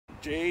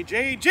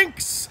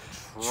JJJinks!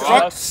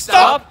 Truck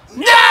Stop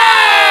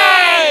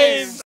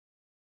Knives!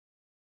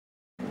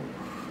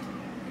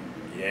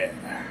 Yeah.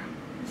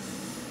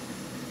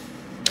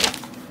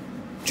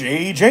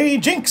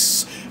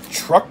 JJJinks!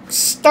 Truck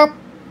Stop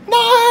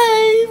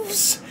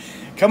Knives!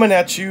 Coming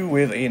at you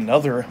with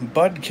another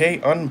BudK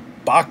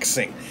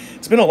unboxing.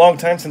 It's been a long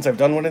time since I've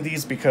done one of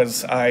these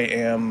because I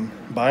am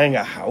buying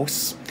a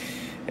house.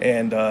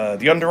 And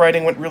the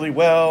underwriting went really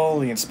well,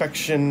 the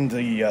inspection,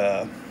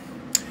 the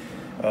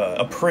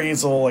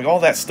appraisal, like all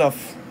that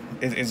stuff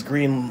is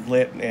green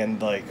lit,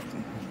 and like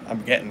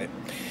I'm getting it.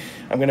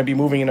 I'm going to be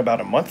moving in about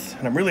a month,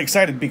 and I'm really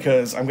excited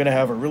because I'm going to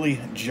have a really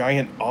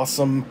giant,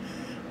 awesome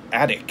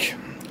attic.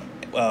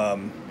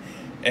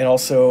 And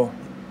also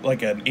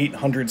like an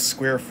 800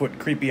 square foot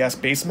creepy ass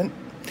basement.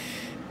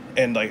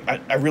 And like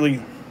I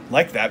really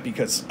like that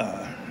because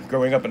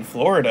growing up in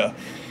Florida,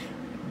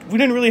 we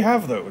didn't really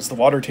have those. The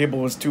water table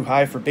was too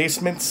high for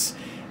basements,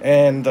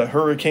 and the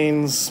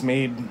hurricanes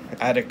made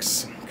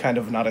attics kind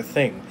of not a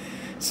thing.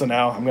 So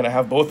now I'm going to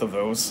have both of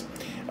those.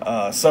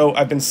 So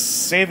I've been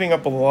saving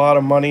up a lot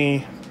of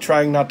money,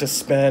 trying not to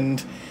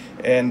spend,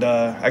 and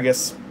I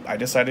guess I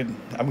decided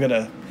I'm going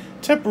to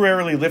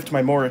temporarily lift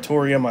my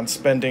moratorium on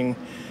spending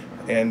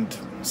and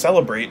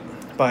celebrate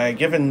by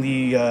giving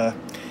the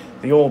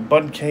old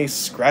BudK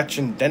scratch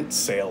and dent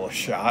sale a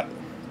shot.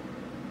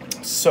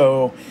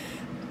 So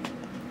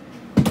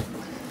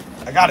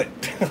I got it.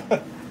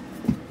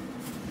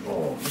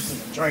 Oh, this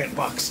is a giant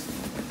box.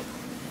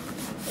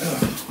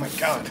 Oh my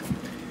god.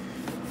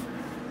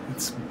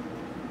 It's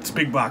a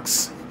big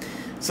box.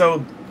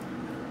 So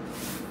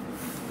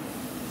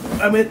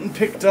I went and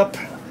picked up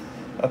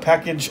a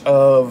package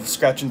of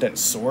scratch and dent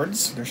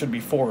swords. There should be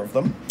 4 of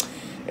them.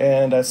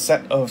 And a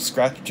set of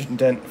scratch and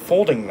dent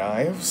folding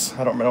knives.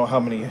 I don't know how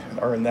many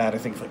are in that. I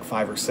think like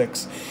 5 or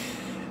 6.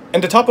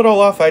 And to top it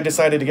all off, I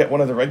decided to get one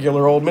of the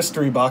regular old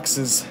mystery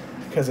boxes,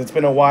 because it's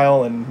been a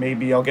while and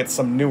maybe I'll get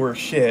some newer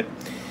shit.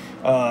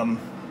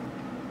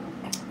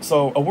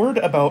 So a word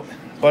about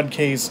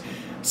BudK's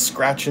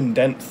scratch and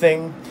dent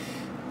thing.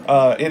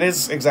 It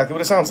is exactly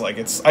what it sounds like.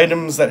 It's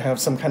items that have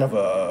some kind of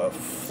a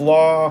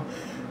flaw,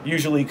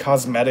 usually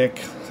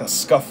cosmetic, a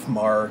scuff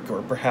mark,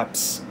 or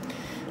perhaps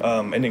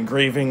an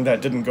engraving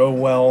that didn't go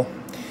well.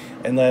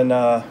 And then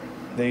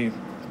they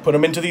put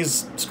them into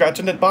these scratch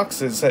and dent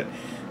boxes at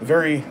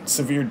very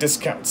severe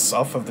discounts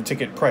off of the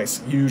ticket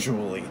price,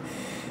 usually.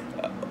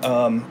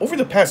 Over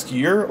the past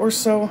year or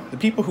so, the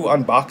people who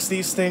unbox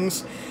these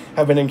things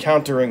have been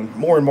encountering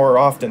more and more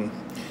often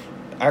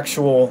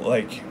actual,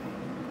 like,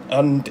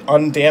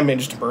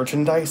 undamaged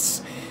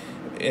merchandise.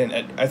 And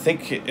I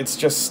think it's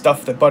just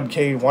stuff that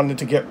BudK wanted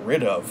to get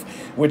rid of,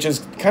 which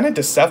is kind of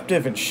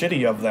deceptive and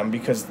shitty of them,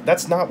 because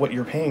that's not what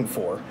you're paying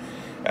for.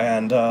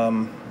 And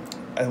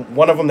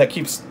one of them that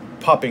keeps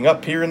popping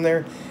up here and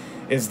there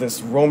is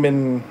this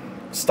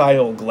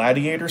Roman-style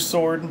gladiator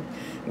sword,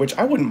 which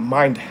I wouldn't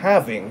mind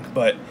having,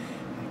 but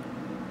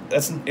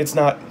it's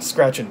not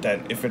scratch and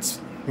dent. If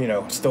it's, you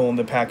know, still in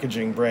the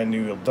packaging, brand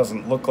new, it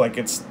doesn't look like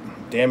it's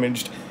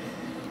damaged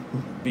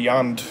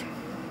beyond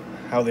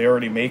how they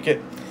already make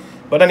it.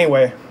 But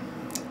anyway,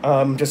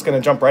 I'm just going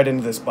to jump right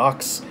into this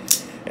box.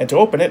 And to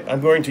open it,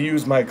 I'm going to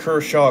use my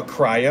Kershaw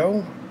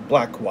Cryo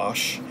Black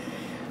Wash.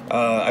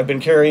 I've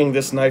been carrying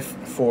this knife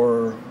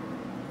for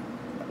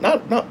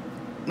not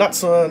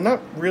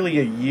really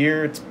a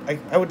year.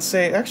 I would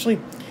say, actually,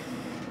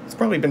 it's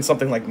probably been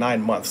something like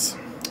 9 months,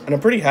 and I'm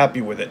pretty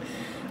happy with it.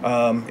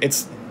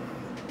 It's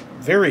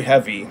very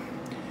heavy,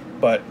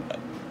 but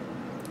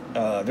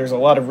there's a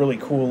lot of really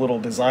cool little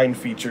design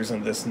features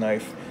in this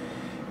knife,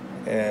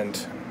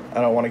 and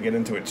I don't want to get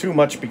into it too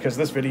much because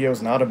this video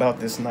is not about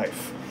this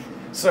knife.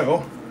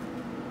 So,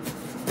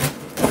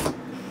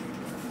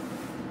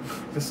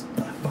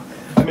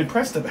 I'm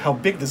impressed at how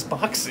big this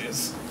box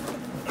is.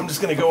 I'm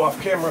just going to go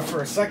off camera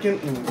for a second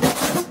and...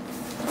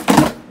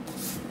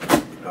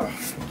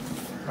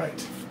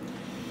 Right.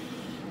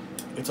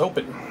 It's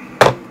open.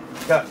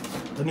 Got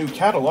the new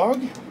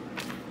catalog,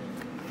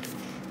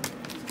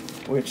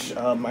 which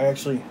I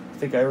actually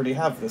think I already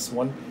have this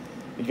one.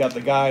 You got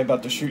the guy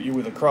about to shoot you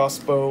with a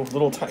crossbow,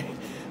 little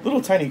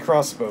tiny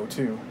crossbow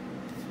too.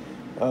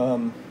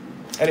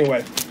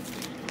 Anyway,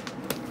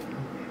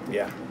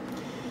 yeah,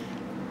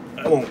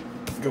 I won't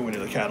go into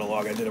the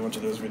catalog. I did a bunch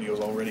of those videos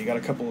already. Got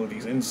a couple of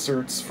these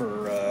inserts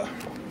for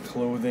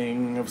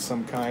clothing of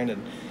some kind,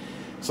 and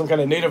some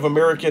kind of Native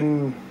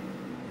American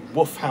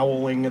wolf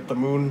howling at the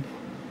moon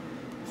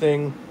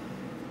thing.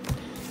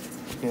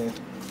 Yeah.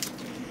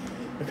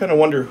 I kind of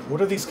wonder,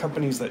 what are these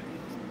companies that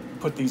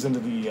put these into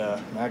the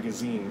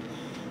magazine?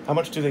 How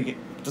much do they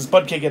get? Does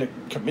BudK get a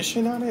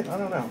commission on it? I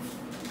don't know.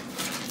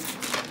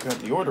 Got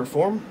the order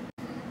form.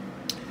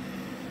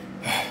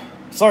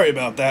 Sorry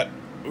about that.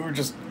 We were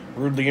just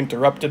rudely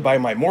interrupted by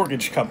my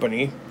mortgage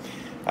company.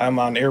 I'm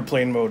on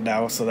airplane mode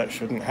now, so that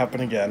shouldn't happen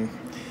again.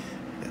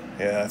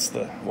 Yeah, that's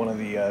one of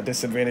the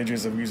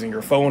disadvantages of using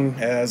your phone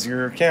as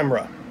your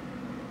camera.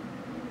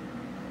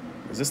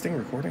 Is this thing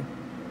recording?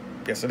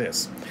 Yes, it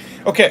is.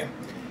 Okay,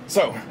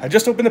 So, I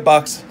just opened the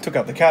box, took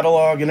out the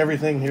catalog and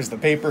everything. Here's the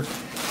paper.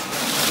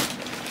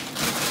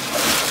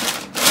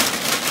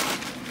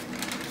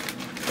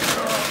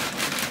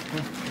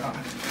 Oh, God.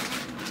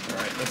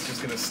 Alright, that's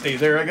just gonna stay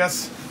there, I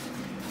guess.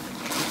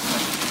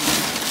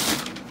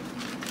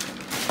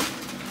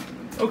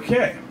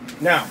 Okay,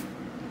 now,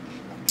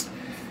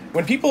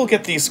 when people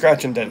get these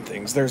scratch and dent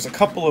things, there's a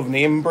couple of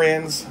name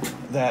brands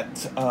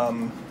that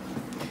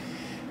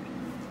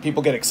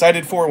people get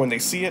excited for when they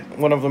see it.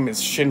 One of them is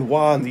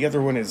Shinhwa, and the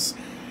other one is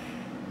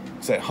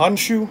that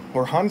Hanshu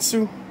or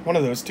Hansu? One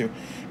of those two.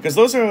 Because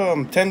those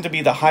are, tend to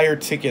be the higher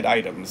ticket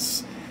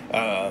items.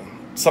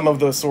 Some of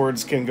those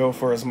swords can go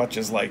for as much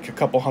as like a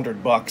couple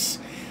 $100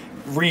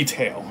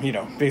 retail, you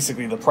know,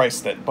 basically the price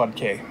that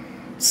BudK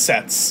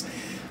sets.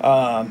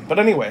 But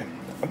anyway,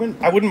 I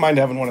wouldn't mind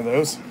having one of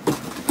those.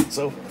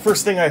 So,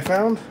 first thing I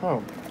found,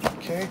 oh,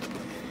 okay,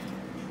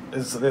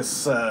 is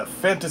this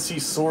fantasy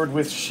sword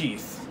with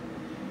sheath.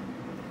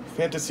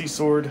 Fantasy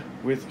sword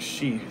with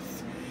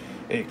sheath.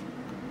 A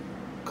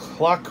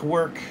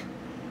clockwork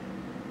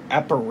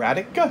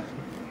apparatica?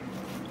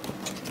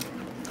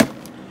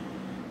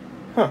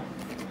 Huh.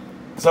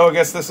 So I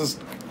guess this is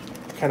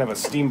kind of a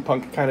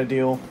steampunk kind of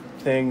deal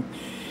thing.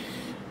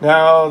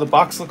 Now, the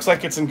box looks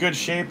like it's in good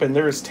shape and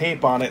there is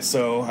tape on it,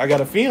 so I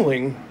got a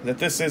feeling that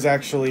this is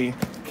actually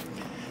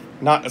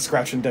not a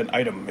scratch and dent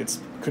item. It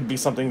could be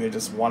something they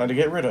just wanted to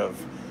get rid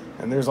of.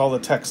 And there's all the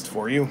text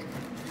for you.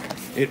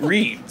 It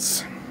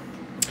reads,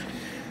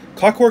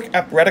 Clockwork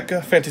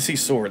Apparatica Fantasy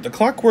Sword. The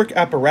Clockwork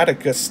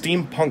Apparatica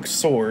Steampunk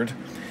Sword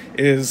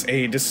is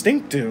a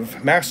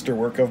distinctive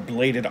masterwork of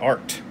bladed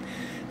art.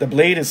 The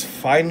blade is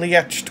finely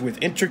etched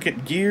with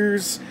intricate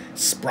gears,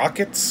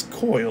 sprockets,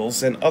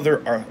 coils, and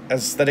other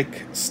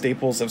aesthetic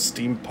staples of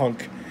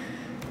steampunk,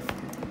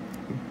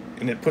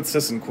 and it puts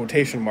this in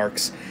quotation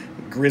marks,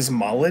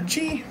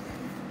 gizmology?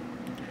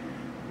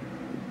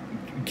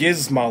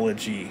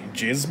 Gizmology.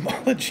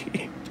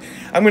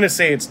 I'm going to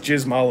say it's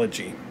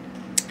gizmology.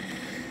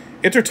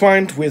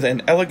 Intertwined with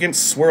an elegant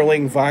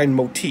swirling vine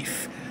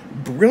motif,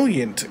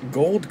 brilliant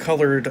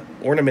gold-colored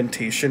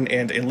ornamentation,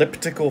 and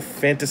elliptical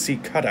fantasy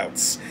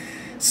cutouts,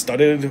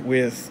 studded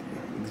with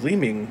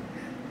gleaming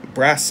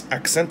brass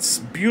accents,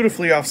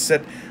 beautifully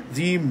offset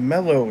the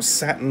mellow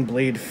satin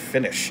blade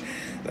finish.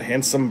 The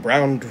handsome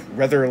brown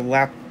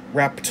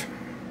leather-wrapped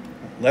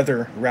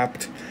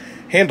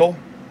handle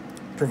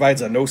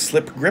provides a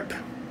no-slip grip.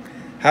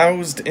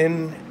 Housed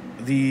in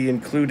the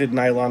included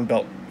nylon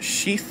belt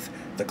sheath,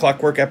 the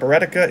Clockwork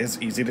Apparatica is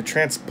easy to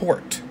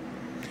transport.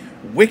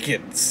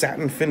 Wicked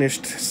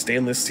satin-finished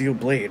stainless steel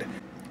blade.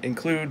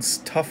 Includes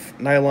tough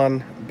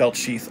nylon belt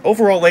sheath.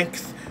 Overall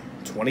length,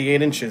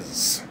 28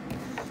 inches.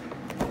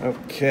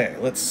 Okay,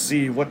 let's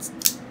see what's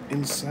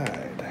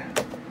inside.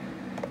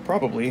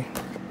 Probably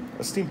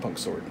a steampunk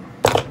sword.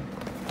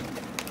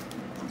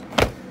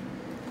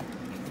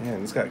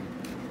 And it's got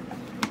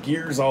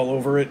gears all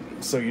over it,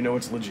 so you know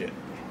it's legit.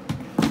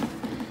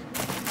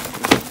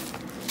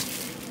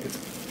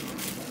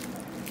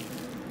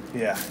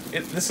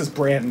 This is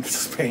brand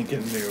spanking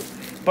new.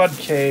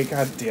 BudK,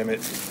 god damn it.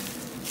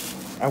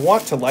 I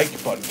want to like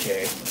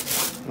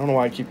BudK. I don't know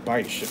why I keep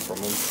buying shit from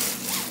them.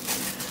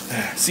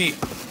 See,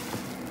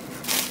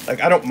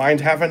 like, I don't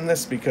mind having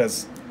this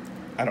because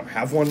I don't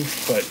have one,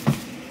 but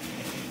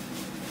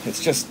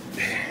it's just,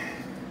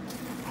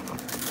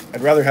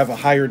 I'd rather have a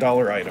higher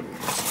dollar item.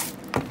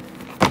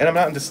 And I'm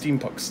not into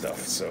steampunk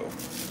stuff, so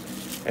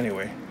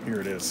anyway,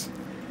 here it is.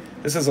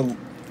 This is a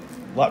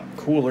lot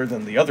cooler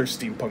than the other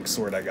steampunk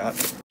sword I got.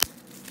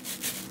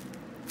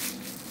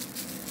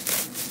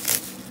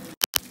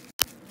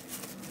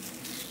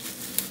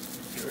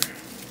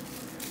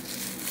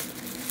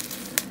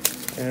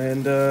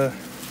 And,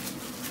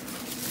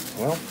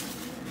 well,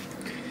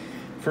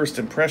 first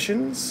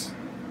impressions,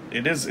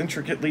 it is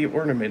intricately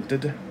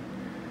ornamented.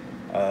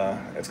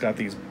 It's got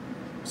these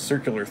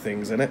circular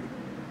things in it.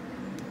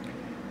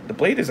 The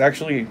blade is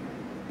actually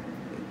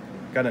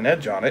got an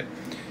edge on it.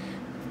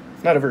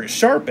 Not a very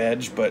sharp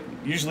edge, but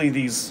usually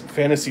these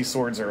fantasy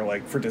swords are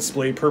like for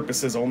display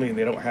purposes only and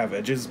they don't have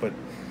edges, but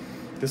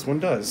this one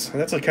does.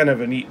 And that's a kind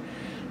of a neat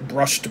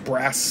brushed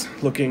brass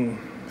looking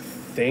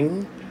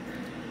thing.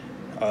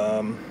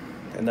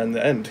 And then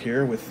the end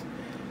here with,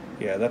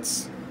 yeah,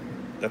 that's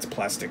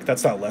plastic.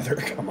 That's not leather,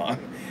 come on.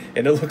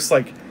 And it looks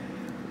like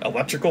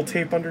electrical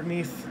tape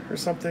underneath or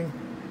something.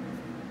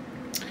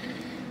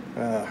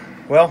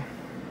 Well,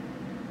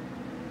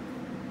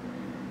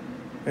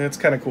 it's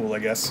kind of cool, I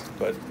guess,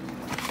 but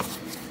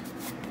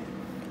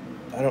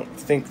I don't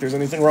think there's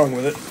anything wrong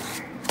with it.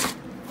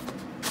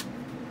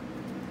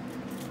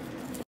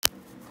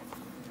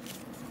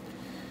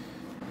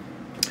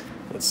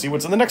 Let's see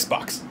what's in the next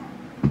box.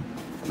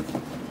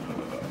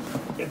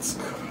 It's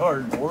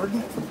cardboard.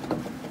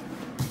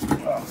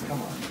 Oh,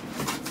 come on.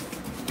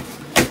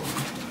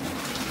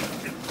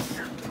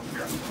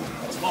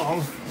 It's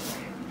long.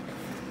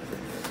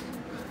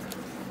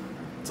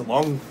 It's a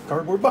long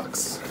cardboard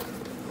box.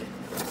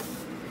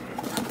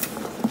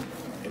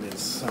 And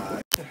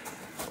inside,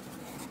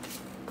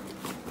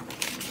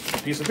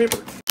 piece of paper.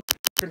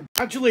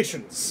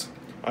 Congratulations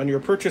on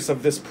your purchase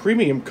of this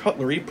premium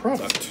cutlery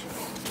product.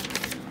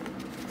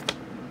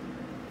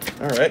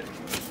 Alright.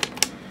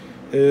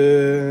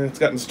 It's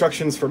got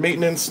instructions for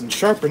maintenance and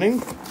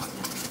sharpening.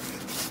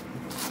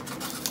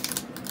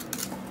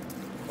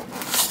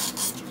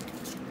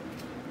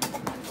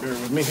 Bear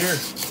with me here.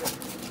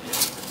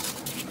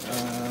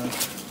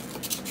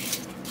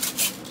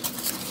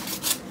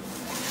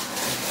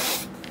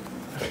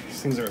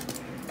 These things are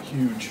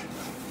huge.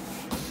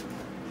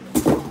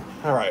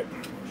 Alright.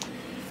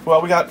 Well,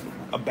 we got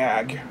a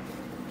bag.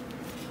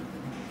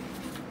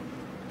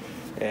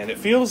 And it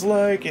feels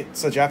like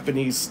it's a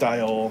Japanese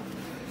style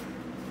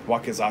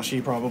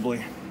wakizashi,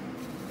 probably.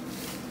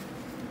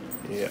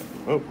 Yeah.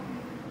 Oh.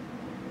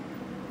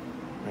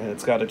 And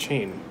it's got a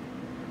chain.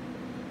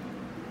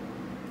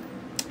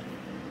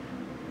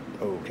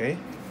 Okay.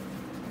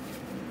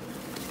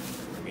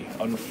 Let me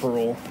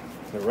unfurl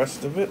the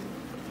rest of it.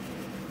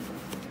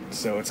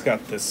 So it's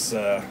got this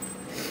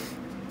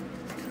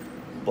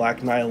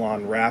black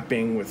nylon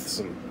wrapping with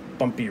some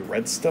bumpy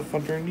red stuff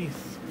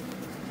underneath.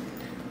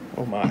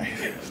 Oh my.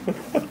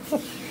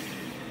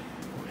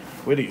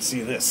 Where do you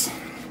see this?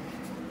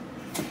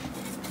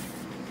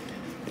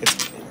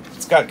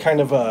 It's got kind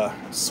of a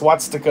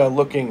swastika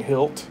looking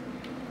hilt.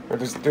 Or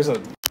there's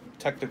a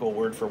technical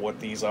word for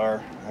what these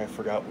are. I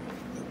forgot.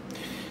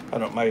 I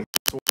don't, my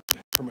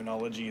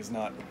terminology is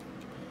not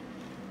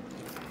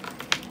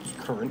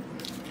current.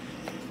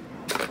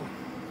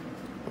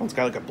 Oh, it's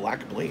got like a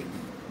black blade.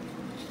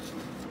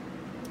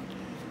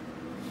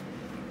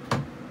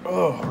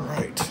 Oh,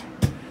 right.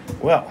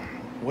 Well,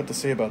 what to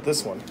say about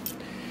this one?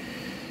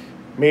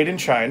 Made in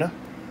China.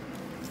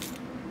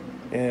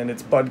 And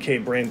it's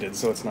BudK branded,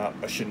 so it's not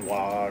a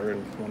chinois or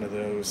one of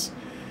those.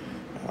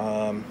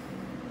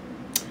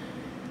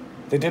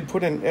 They did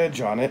put an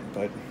edge on it,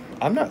 but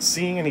I'm not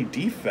seeing any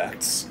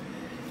defects.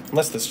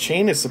 Unless this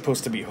chain is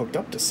supposed to be hooked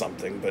up to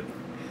something, but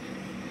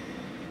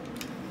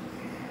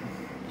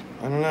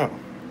I don't know.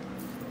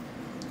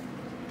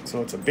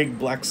 So it's a big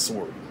black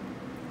sword.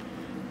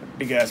 A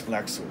big ass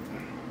black sword.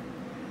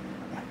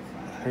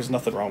 There's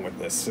nothing wrong with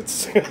this.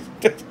 It's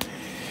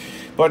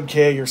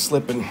BudK, you're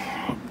slipping.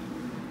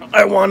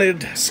 I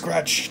wanted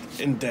scratch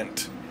and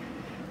dent,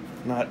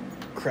 not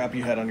crap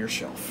you had on your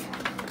shelf.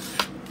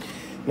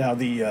 Now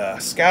the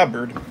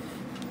scabbard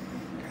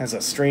has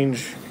a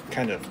strange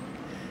kind of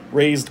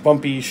raised,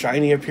 bumpy,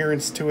 shiny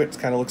appearance to it. It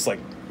kind of looks like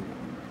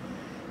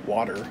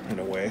water in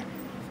a way.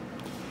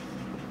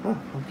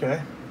 Oh,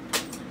 okay.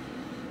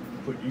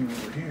 Put you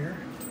over here.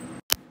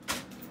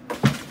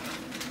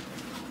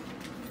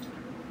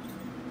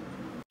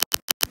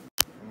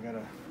 I got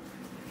a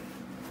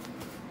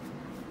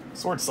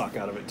sword sock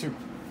out of it too.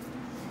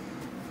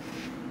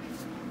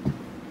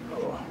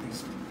 Oh,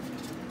 these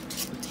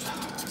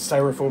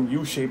styrofoam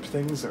U-shaped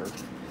things are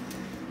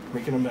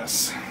making a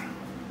mess.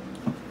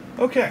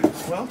 Okay,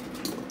 well,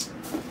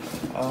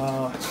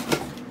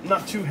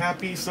 not too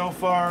happy so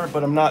far,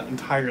 but I'm not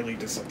entirely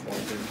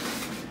disappointed.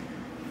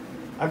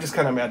 I'm just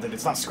kind of mad that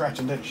it's not scratch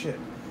and dent shit.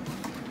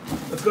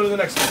 Let's go to the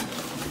next one.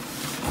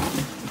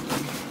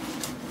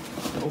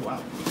 Oh,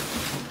 wow.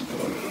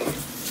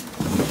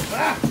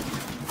 Ah!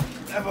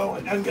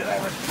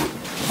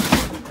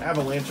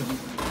 Avalanche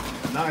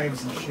of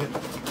knives and shit.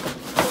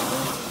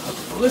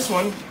 Well, this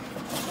one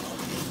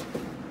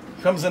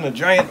comes in a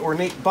giant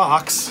ornate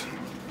box.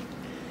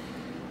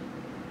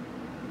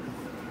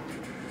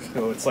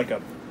 So it's like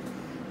a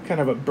kind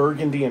of a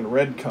burgundy and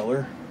red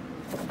color.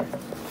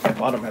 The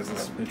bottom has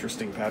this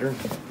interesting pattern.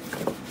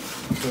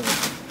 So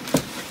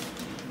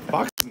the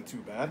box isn't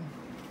too bad.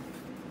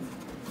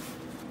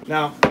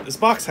 Now, this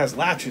box has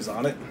latches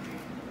on it.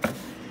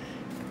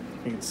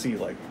 You can see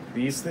like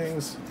these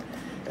things,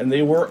 and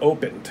they were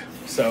opened.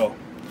 So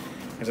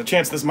there's a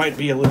chance this might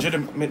be a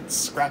legitimate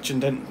scratch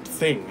and dent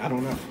thing. I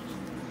don't know.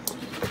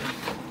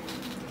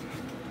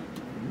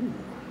 Ooh.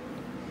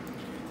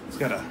 It's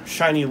got a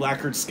shiny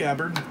lacquered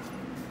scabbard.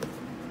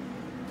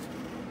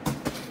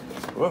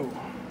 Whoa.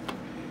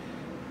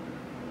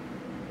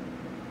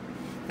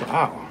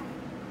 Wow.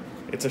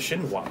 It's a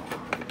chinois.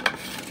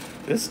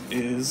 This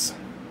is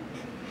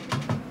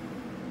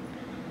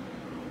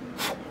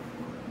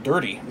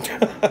dirty.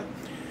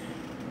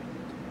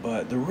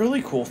 But the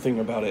really cool thing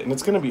about it, and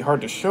it's going to be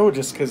hard to show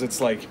just because it's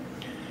like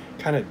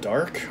kind of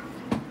dark,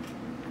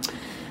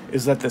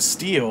 is that the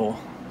steel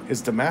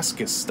is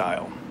Damascus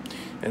style.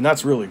 And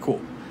that's really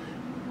cool.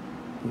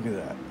 Look at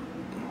that.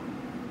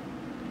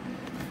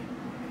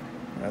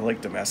 I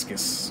like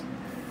Damascus.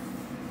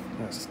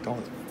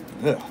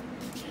 Ugh.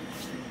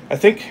 I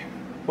think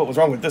what was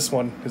wrong with this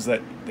one is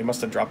that they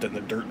must have dropped it in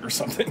the dirt or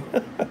something.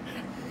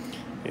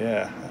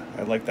 Yeah,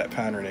 I like that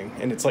patterning.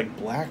 And it's like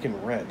black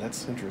and red.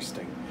 That's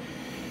interesting.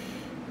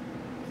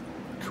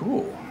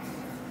 Cool.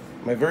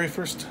 My very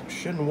first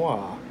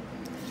chinois.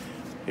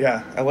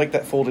 Yeah, I like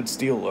that folded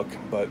steel look,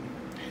 but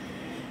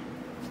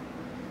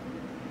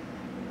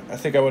I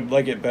think I would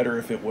like it better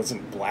if it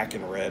wasn't black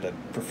and red.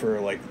 I'd prefer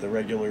like the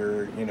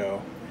regular, you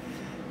know,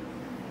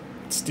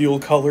 steel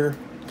color.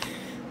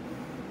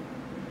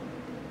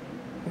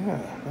 Yeah,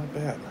 not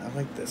bad. I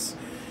like this.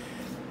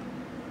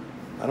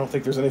 I don't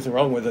think there's anything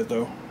wrong with it,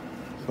 though.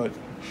 But,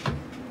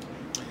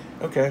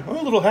 okay. I'm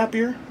a little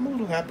happier. I'm a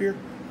little happier.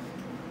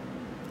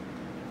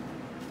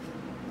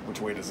 Which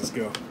way does this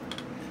go?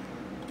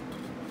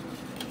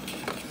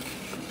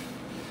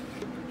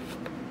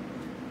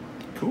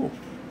 Cool.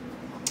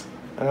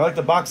 And I like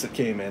the box it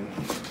came in.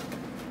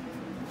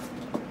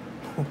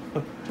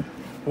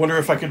 Wonder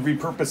if I could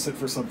repurpose it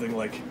for something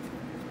like...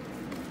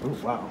 Oh,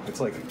 wow. It's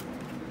like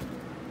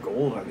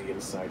gold on the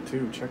inside,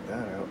 too. Check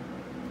that out.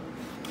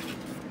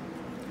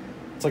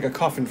 It's like a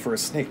coffin for a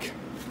snake.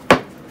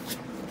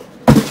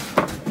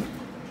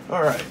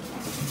 Alright.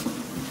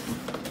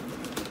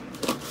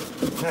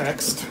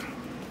 Next.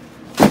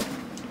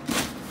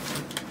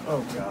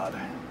 Oh, God.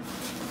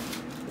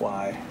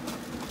 Why?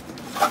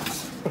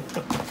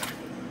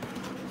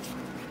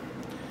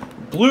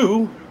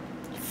 Blue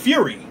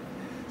Fury.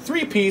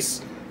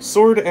 3-piece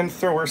sword and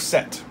thrower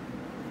set.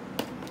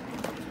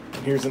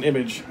 And here's an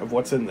image of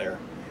what's in there.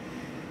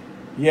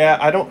 Yeah,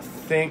 I don't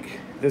think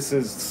this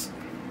is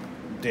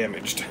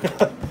damaged.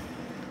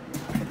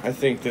 I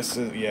think this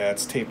is, yeah,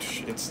 it's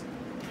taped, it's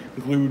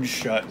glued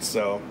shut,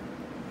 so.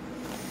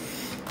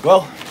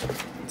 Well,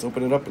 let's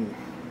open it up and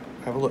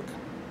have a look.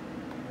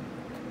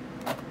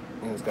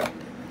 And it's got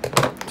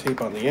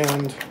tape on the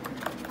end.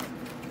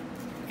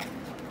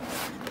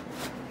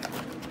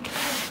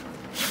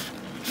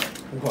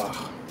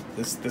 Wow,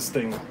 this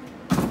thing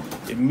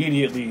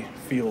immediately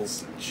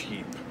feels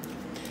cheap.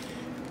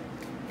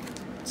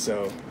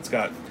 So it's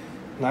got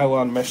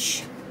nylon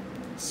mesh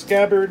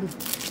scabbard, a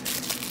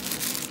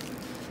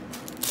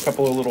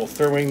couple of little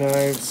throwing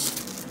knives,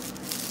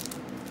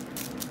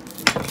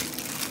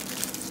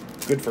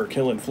 good for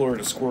killing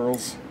Florida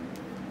squirrels.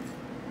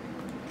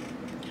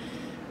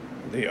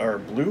 They are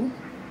blue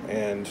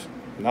and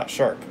not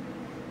sharp,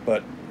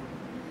 but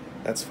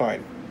that's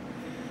fine.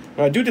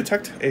 Now, I do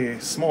detect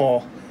a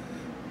small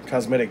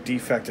cosmetic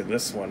defect in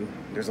this one.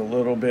 There's a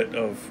little bit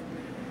of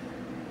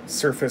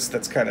surface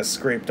that's kind of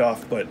scraped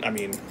off, but I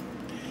mean,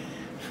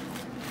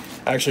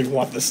 I actually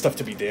want this stuff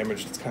to be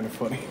damaged. It's kind of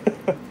funny.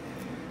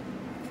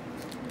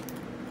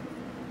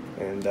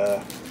 And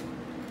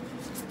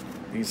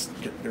these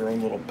get their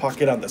own little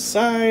pocket on the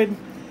side.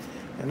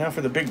 And now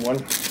for the big one.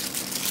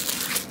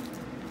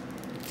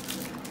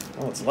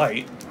 Oh, it's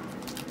light.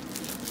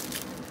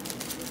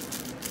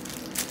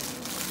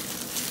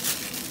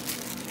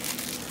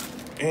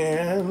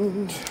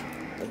 And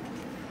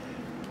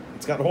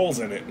it's got holes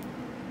in it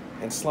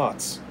and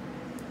slots.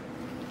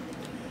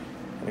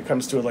 And it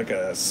comes to like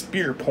a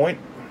spear point.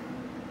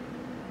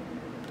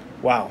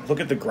 Wow, look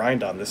at the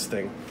grind on this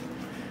thing.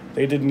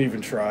 They didn't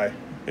even try.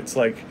 It's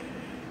like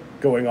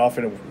going off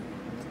in a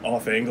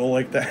off angle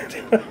like that.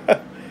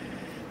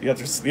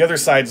 the other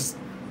side's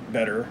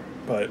better,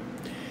 but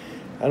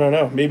I don't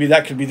know. Maybe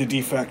that could be the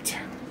defect.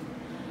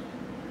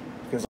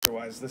 Because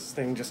otherwise this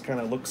thing just kind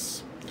of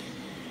looks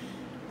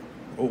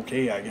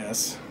okay, I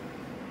guess.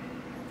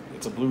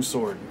 It's a blue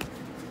sword.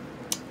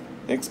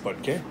 Thanks,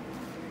 BudK.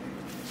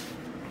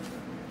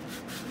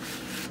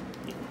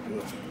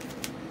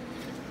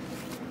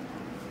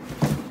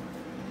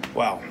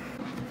 Wow.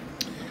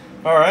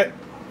 Alright.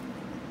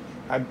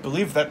 I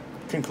believe that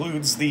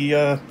concludes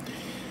the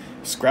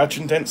Scratch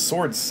and Dent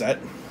sword set.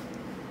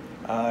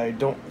 I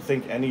don't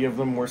think any of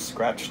them were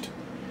scratched,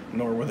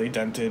 nor were they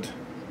dented.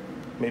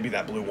 Maybe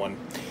that blue one.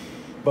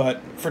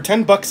 But for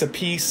 $10 a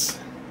piece,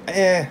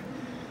 I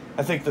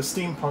think the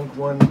steampunk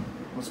one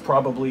was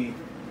probably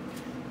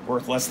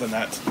worth less than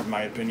that, in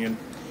my opinion.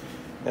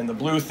 And the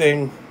blue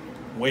thing,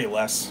 way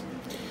less.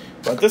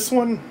 But this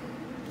one,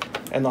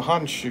 and the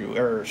Hanshu,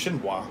 or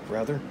Shinhwa,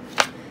 rather.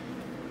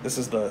 This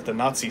is the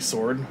Nazi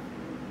sword.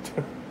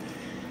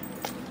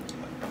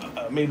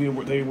 Maybe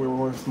they were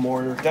worth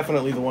more.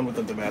 Definitely the one with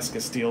the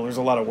Damascus steel. There's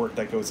a lot of work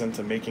that goes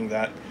into making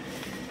that.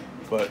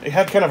 But it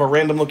had kind of a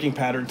random looking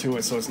pattern to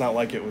it, so it's not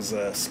like it was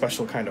a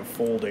special kind of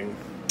folding.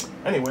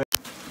 Anyway.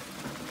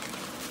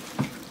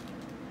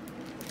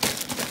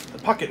 The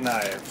pocket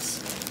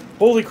knives.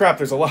 Holy crap,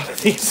 there's a lot of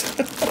these.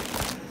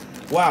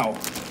 Wow.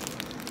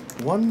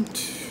 1,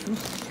 2,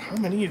 how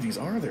many of these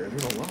are there?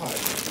 There's a lot.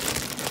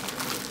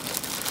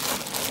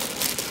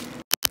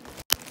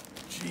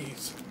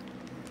 Jeez.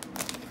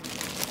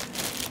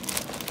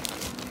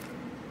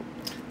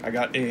 I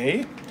got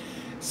a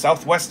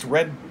Southwest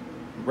red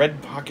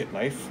pocket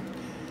knife.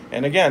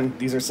 And again,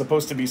 these are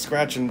supposed to be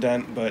Scratch and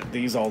Dent, but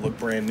these all look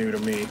brand new to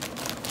me.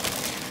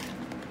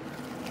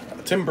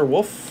 A Timber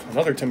Wolf,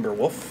 another Timber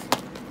Wolf.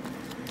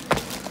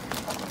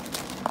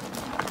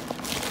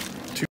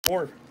 2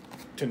 more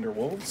Tinder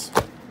Wolves.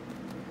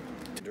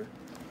 The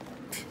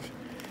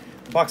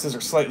boxes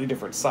are slightly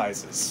different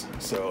sizes,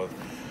 so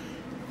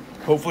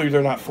hopefully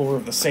they're not 4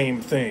 of the same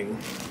thing.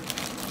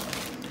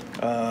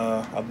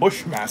 A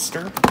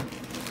Bushmaster.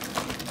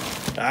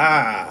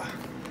 A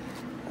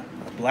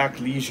Black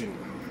Legion,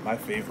 my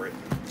favorite.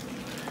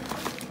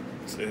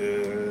 It's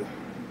a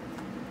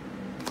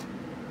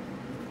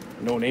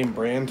no-name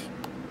brand.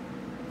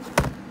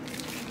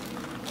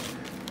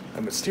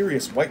 A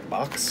mysterious white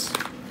box.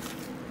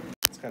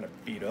 kind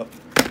of beat up.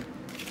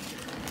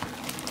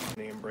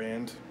 Name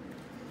brand.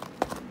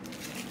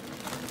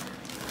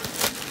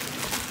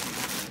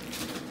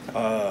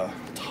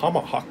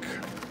 Tomahawk.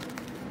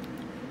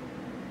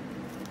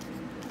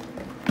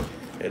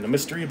 And a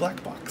mystery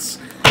black box.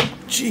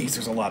 Jeez,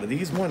 there's a lot of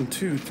these. 1,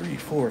 2, 3,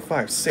 4,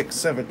 5, 6,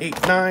 7,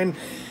 8, 9,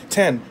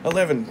 10,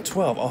 11,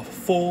 12. A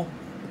full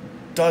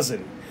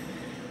dozen.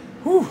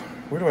 Whew.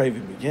 Where do I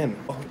even begin?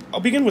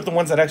 I'll begin with the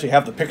ones that actually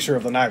have the picture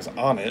of the knives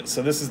on it.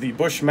 So this is the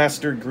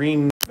Bushmaster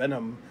Green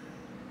Venom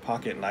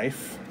pocket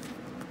knife.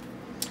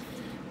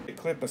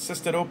 Clip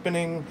assisted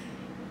opening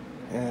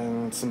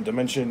and some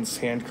dimensions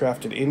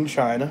handcrafted in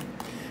China.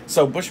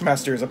 So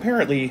Bushmaster is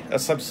apparently a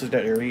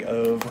subsidiary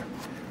of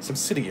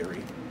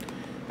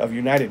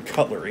United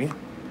Cutlery.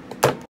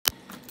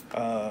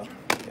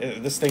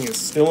 This thing is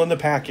still in the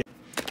packet,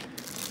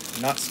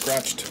 not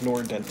scratched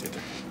nor dented.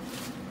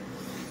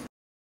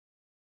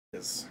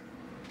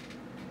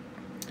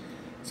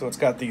 So it's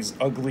got these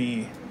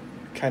ugly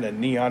kind of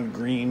neon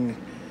green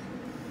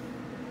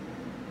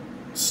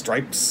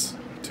stripes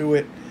to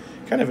it.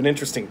 Kind of an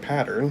interesting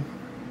pattern.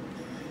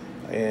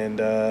 And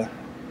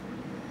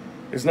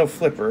there's no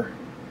flipper,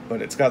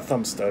 but it's got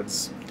thumb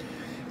studs.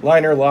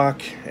 Liner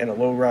lock and a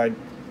low ride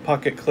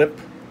pocket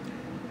clip.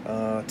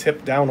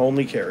 Tip down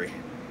only carry.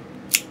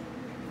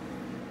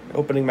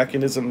 Opening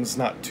mechanism's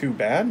not too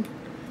bad.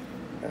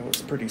 That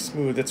was pretty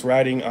smooth. It's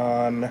riding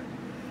on,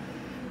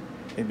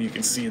 maybe you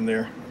can see in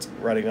there, it's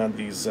riding on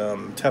these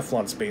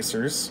Teflon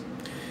spacers,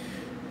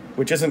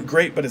 which isn't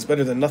great, but it's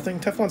better than nothing.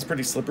 Teflon's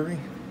pretty slippery.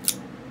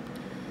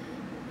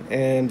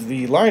 And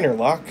the liner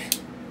lock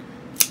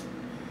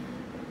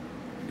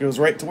goes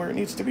right to where it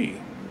needs to be.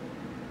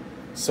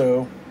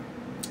 So,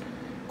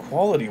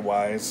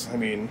 quality-wise, I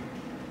mean,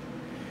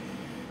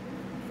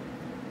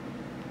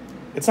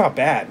 it's not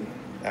bad,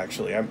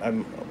 actually.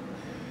 I'm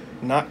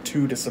not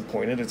too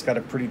disappointed. It's got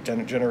a pretty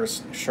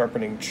generous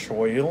sharpening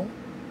choil.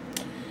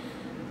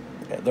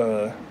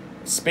 The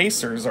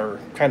spacers are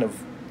kind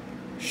of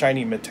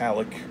shiny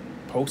metallic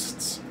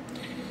posts.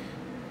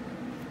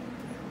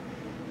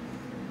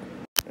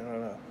 I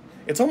don't know.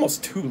 It's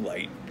almost too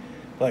light.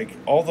 Like,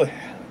 all the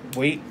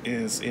weight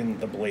is in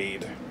the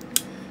blade.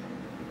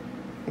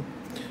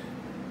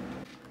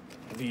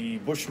 The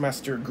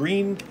Bushmaster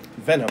Green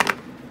Venom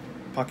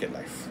pocket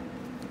knife.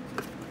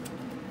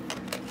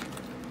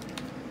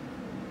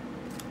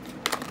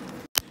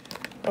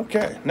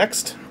 Okay,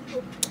 next,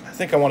 I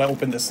think I want to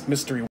open this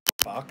mystery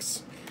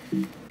box.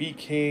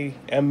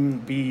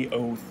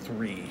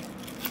 BKMB03.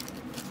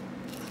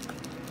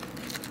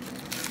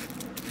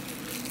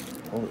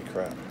 Holy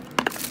crap.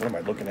 What am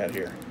I looking at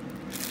here?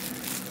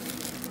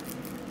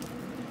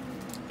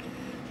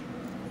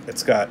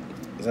 It's got,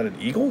 is that an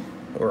eagle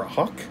or a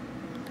hawk?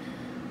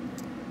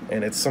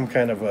 And it's some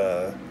kind of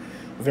a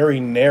very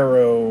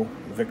narrow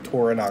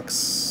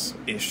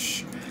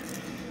Victorinox-ish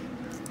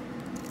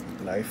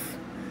knife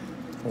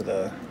with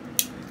a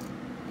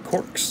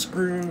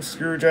corkscrew,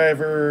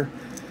 screwdriver,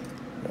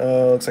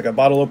 looks like a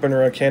bottle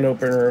opener, a can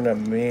opener, and a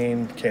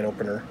main can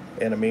opener,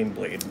 and a main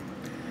blade.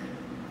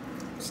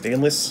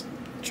 Stainless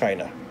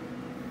China.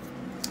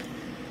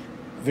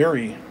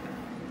 Very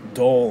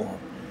dull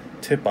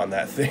tip on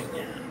that thing.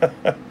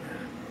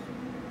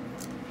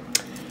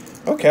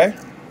 Okay.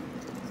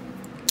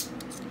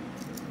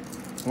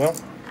 Well,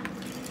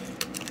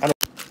 I don't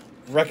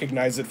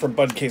recognize it from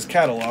BudK's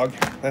catalog.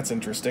 That's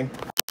interesting.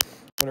 I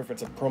wonder if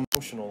it's a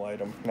promotional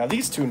item. Now,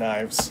 these two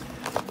knives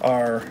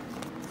are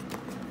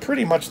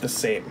pretty much the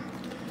same.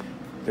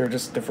 They're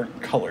just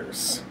different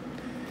colors.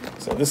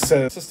 So this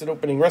says assisted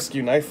opening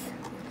rescue knife.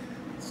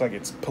 Looks like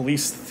it's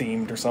police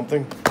themed or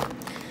something.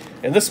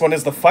 And this one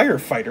is the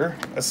firefighter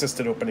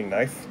assisted opening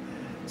knife.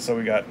 So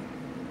we got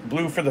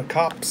blue for the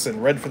cops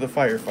and red for the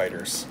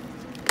firefighters.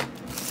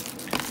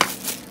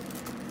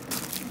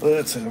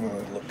 Let's have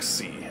a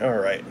look-see. All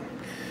right.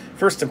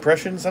 First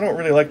impressions, I don't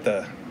really like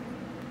the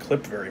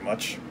clip very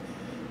much.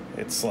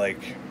 It's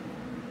like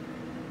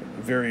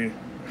very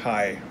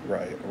high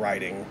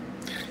riding.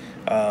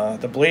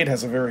 The blade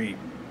has a very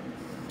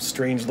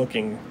strange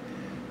looking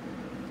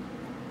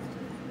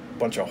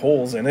bunch of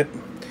holes in it.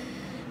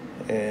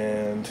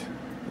 And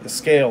the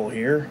scale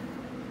here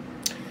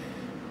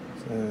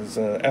is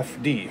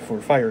FD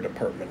for fire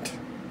department.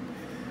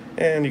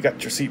 And you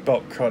got your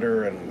seatbelt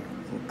cutter and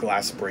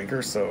glass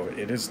breaker, so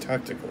it is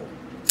tactical.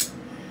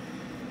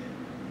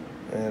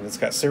 And it's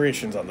got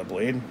serrations on the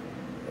blade,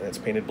 and it's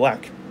painted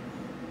black,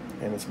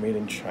 and it's made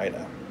in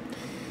China.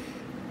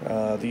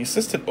 The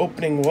assisted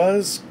opening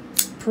was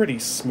pretty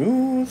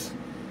smooth,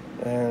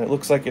 and it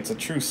looks like it's a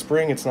true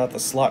spring. It's not the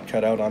slot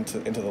cut out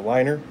into the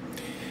liner.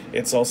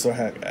 It's also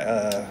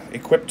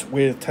equipped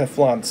with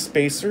Teflon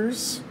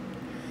spacers,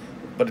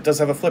 but it does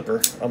have a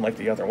flipper, unlike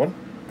the other one.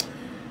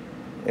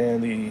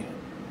 And the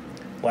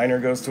liner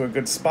goes to a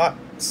good spot,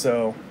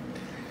 so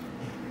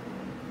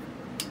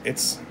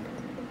it's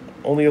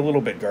only a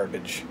little bit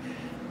garbage.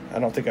 I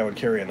don't think I would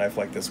carry a knife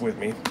like this with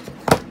me.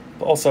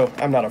 Also,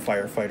 I'm not a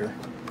firefighter.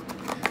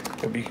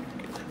 It would be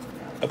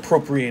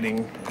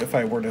appropriating if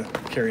I were to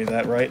carry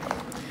that, right?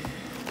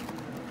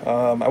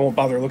 I won't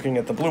bother looking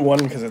at the blue one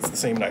because it's the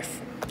same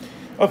knife.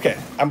 Okay,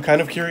 I'm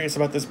kind of curious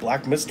about this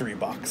black mystery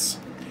box.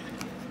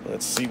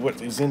 Let's see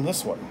what is in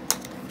this one.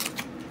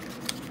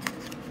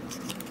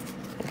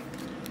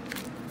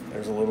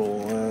 There's a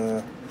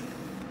little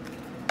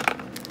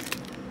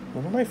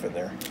knife in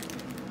there.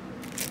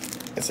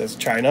 It says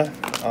China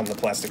on the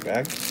plastic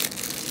bag.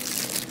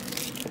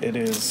 It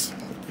is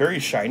very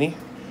shiny.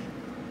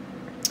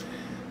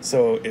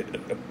 So it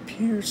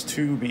appears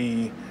to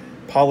be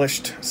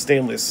polished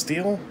stainless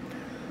steel.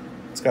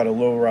 It's got a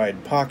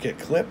low-ride pocket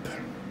clip.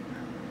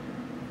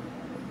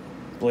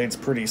 Blade's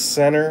pretty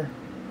center.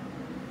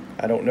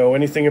 I don't know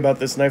anything about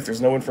this knife.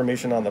 There's no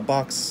information on the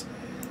box.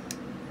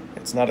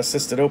 It's not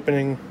assisted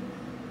opening.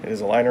 It is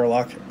a liner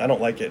lock. I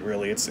don't like it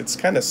really. It's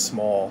kind of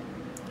small,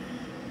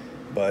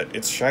 but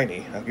it's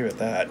shiny. I'll give it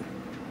that.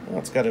 Well,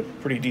 it's got a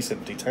pretty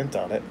decent detent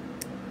on it.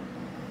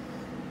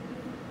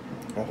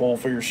 A hole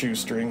for your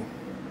shoestring.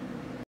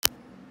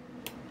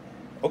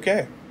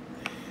 Okay.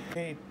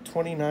 Okay,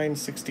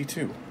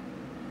 $29.62.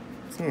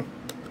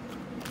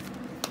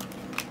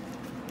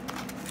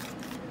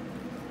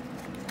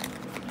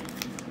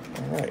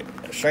 Alright,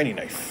 a shiny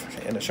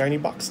knife and a shiny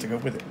box to go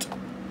with it.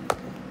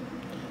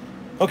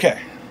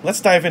 Okay, let's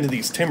dive into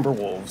these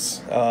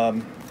Timberwolves.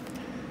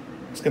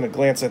 Just gonna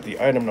glance at the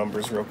item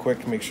numbers real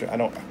quick, make sure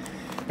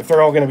if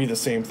they're all gonna be the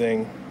same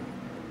thing.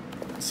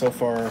 So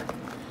far,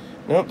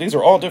 nope, these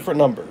are all different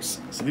numbers.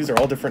 So these are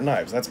all different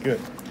knives, that's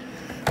good.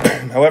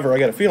 However, I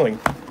got a feeling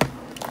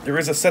there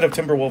is a set of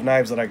Timberwolf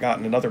knives that I got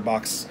in another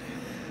box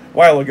a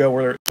while ago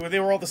where they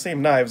were all the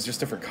same knives, just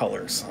different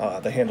colors.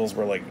 The handles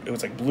were like, it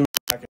was like blue,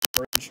 black, and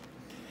orange.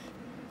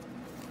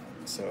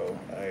 So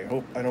I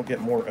hope I don't get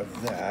more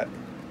of that.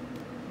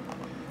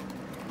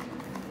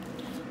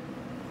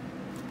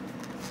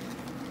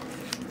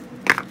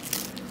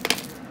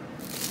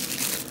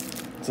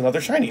 It's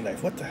another shiny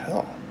knife. What the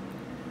hell?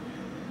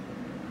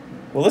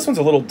 Well, this one's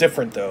a little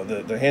different, though.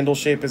 The handle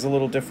shape is a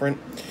little different.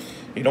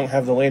 You don't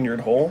have the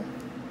lanyard hole.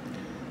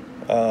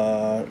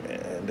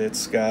 And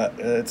it's got...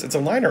 It's a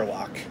liner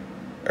lock.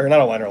 Or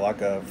not a liner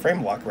lock, a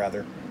frame lock,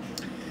 rather.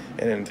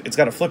 And it's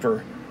got a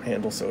flipper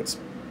handle, so it's...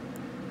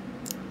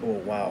 Oh,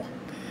 wow.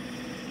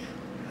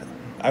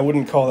 I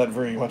wouldn't call that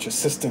very much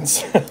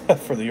assistance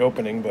for the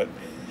opening, but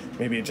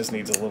maybe it just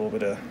needs a little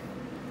bit of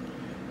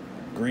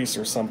grease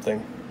or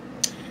something.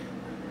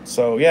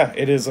 So, yeah,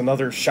 it is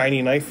another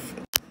shiny knife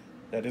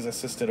that is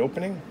assisted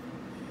opening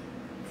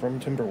from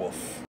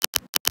Timberwolf.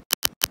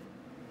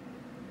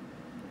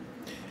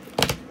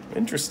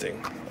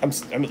 Interesting.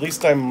 At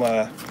least I'm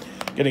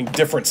getting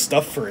different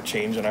stuff for a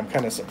change, and I'm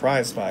kind of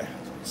surprised by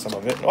some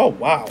of it. Oh,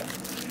 wow.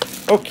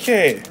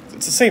 Okay.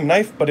 It's the same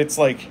knife, but it's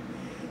like...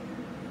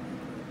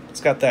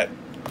 It's got that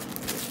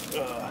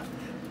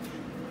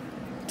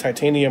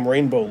titanium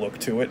rainbow look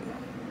to it.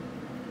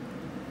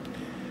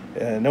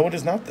 No, it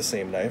is not the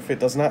same knife. It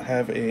does not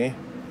have a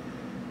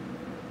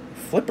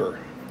flipper.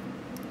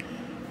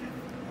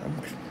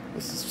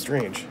 This is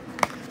strange.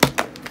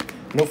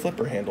 No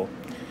flipper handle.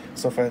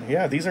 So if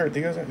yeah, these are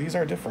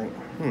different.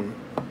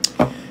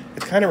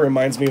 It kind of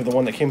reminds me of the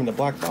one that came in the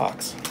black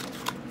box.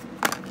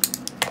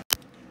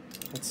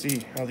 Let's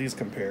see how these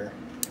compare.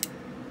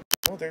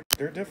 Oh,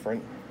 they're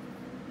different.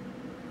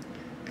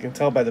 You can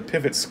tell by the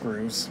pivot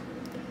screws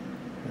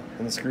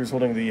and the screws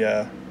holding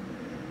the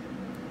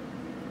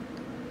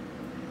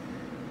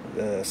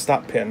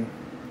stop pin.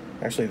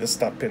 Actually, this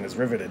stop pin is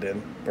riveted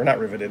in. Or not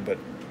riveted, but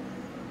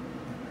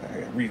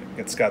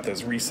it's got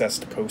those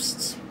recessed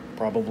posts,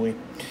 probably.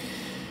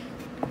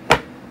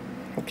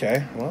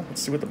 Okay, well,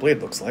 let's see what the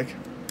blade looks like.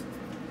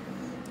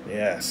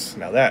 Yes,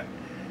 now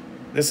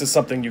this is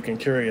something you can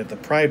carry at the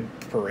pride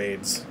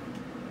parades.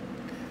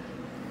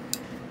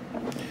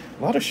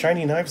 A lot of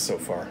shiny knives so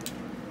far.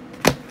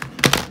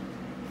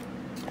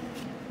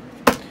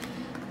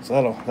 So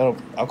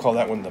I'll call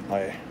that one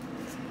my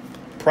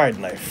pride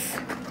knife.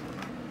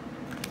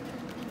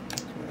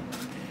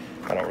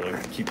 I don't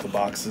really keep the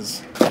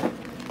boxes.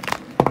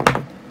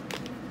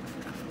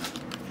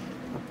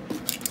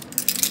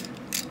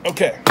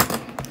 Okay.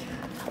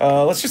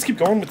 Let's just keep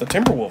going with the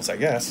Timberwolves, I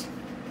guess.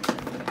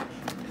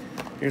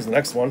 Here's the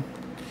next one.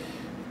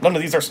 None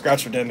of these are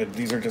scratched or dented.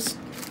 These are just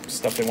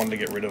stuff they wanted to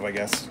get rid of, I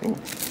guess. Ooh,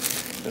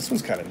 this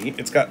one's kind of neat.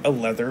 It's got a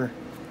leather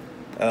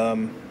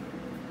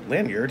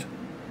lanyard.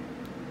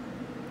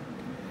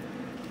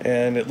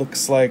 And it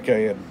looks like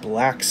a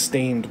black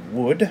stained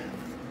wood.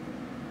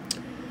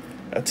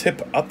 A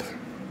tip up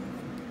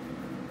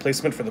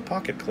placement for the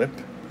pocket clip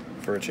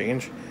for a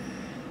change.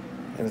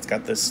 And it's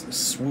got this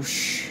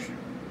swoosh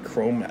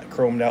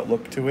chromed out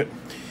look to it.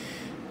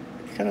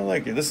 I kind of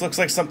like it. This looks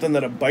like something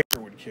that a biker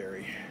would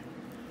carry.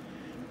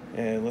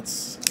 And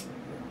let's...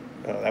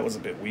 Oh, that was a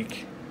bit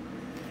weak.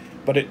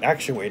 But it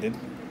actuated.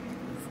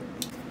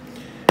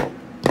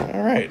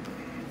 Alright.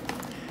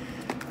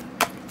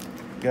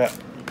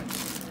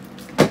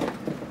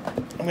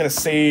 I'm going to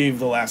save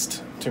the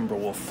last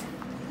Timberwolf.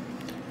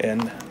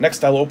 And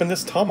next I'll open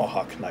this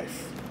tomahawk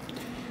knife.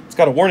 It's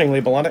got a warning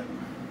label on it.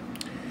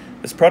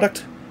 This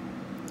product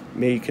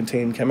may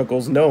contain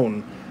chemicals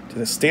known to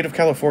the state of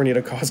California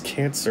to cause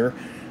cancer,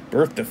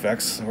 birth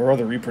defects, or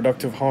other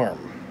reproductive harm.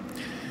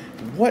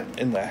 What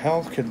in the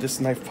hell could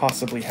this knife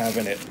possibly have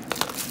in it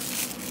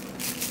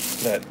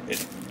that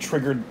it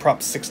triggered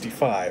Prop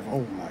 65?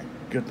 Oh my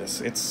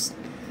goodness, is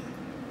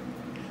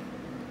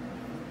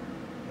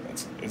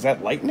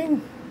that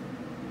lightning?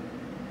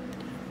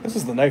 This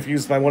is the knife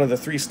used by one of the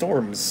 3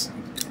 storms.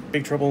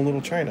 Big Trouble in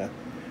Little China.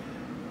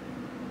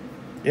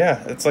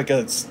 Yeah, it's like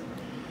a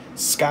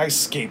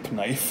skyscape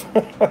knife.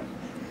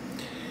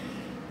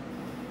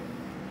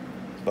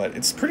 But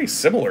it's pretty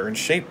similar in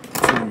shape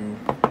to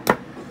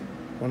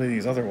one of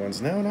these other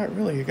ones. No, not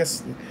really, I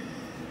guess.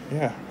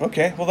 Yeah,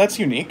 okay, well that's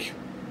unique.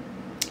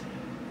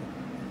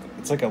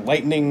 It's like a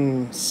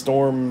lightning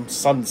storm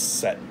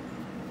sunset.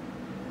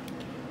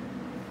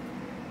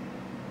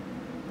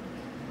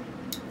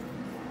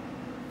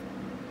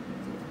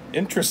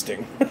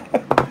 Interesting.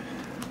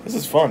 This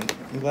is fun.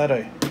 I'm glad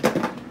I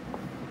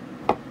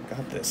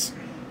got this.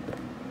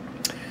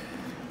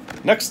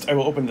 Next, I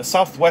will open the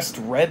Southwest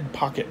Red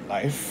Pocket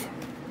Knife.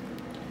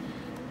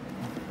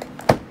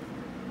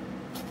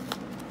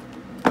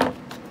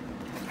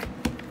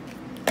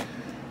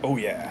 Oh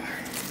yeah.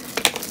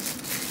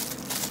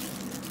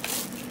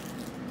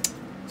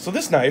 So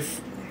this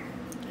knife,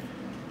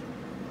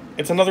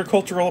 it's another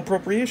cultural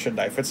appropriation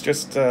knife. It's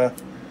just,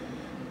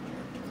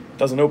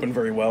 doesn't open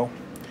very well.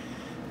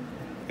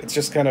 It's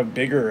just kind of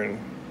bigger and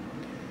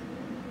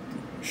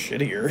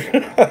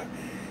shittier.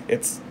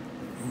 It's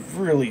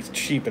really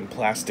cheap and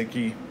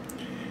plasticky.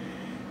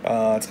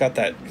 It's got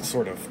that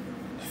sort of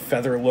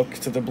feather look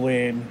to the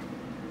blade.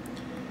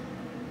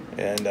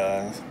 And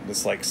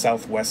this like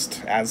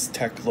Southwest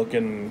Aztec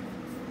looking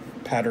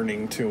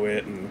patterning to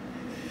it, and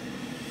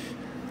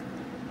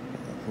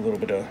a little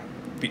bit of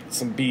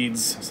some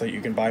beads so that you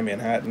can buy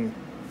Manhattan.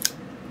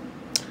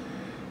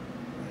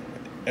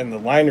 And the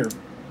liner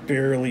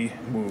barely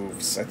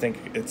moves. I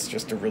think it's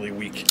just a really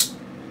weak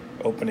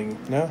opening.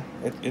 No,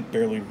 it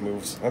barely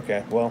moves.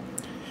 Okay, well,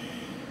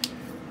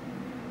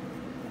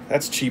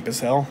 that's cheap as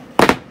hell.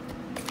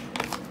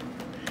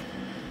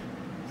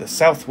 The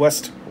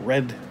Southwest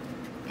Red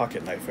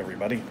Pocket Knife,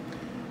 everybody,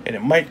 and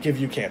it might give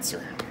you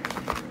cancer.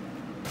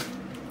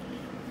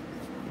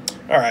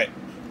 Alright,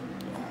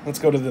 let's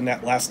go to the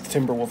last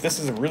Timberwolf. This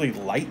is a really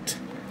light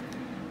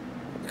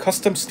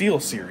custom steel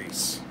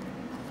series.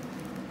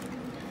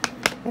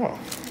 Oh,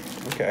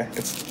 okay.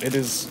 It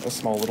is a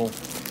small little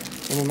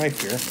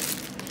knife here.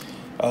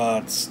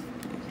 It's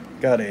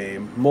got a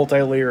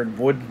multi-layered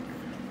wood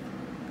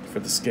for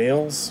the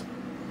scales,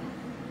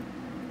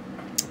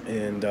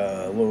 and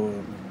a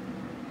little.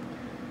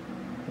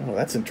 Oh,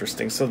 that's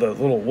interesting. So the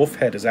little wolf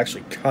head is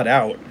actually cut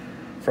out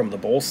from the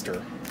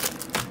bolster.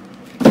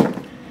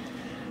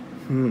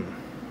 And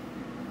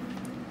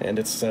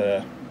it's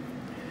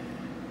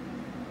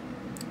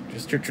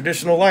just your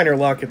traditional liner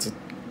lock. It's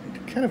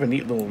kind of a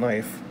neat little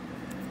knife.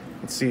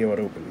 Let's see how it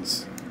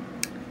opens.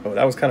 Oh,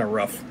 that was kind of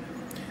rough.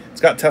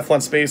 It's got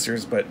Teflon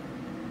spacers, but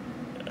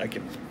I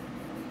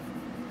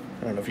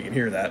don't know if you can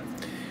hear that.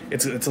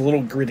 It's a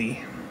little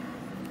gritty.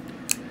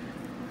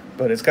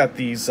 But it's got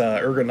these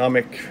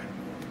ergonomic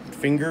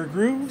finger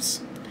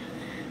grooves,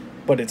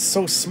 but it's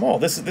so small.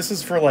 This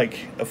is for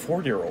like a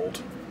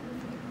 4-year-old.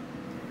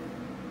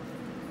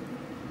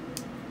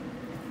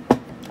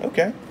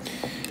 Okay.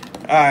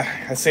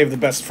 I saved the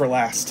best for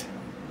last.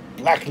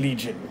 Black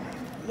Legion,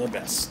 the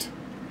best.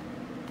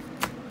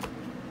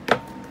 I'm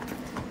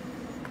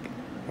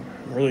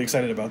really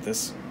excited about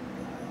this.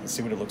 Let's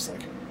see what it looks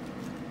like.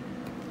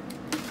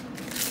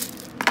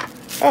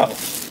 Oh,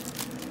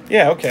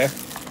 yeah, okay.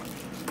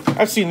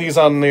 I've seen these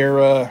on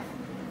their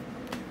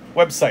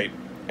website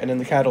and in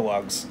the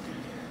catalogs.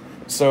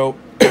 So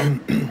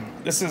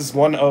this is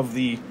one of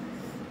the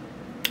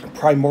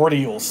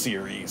Primordial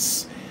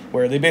series,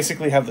 where they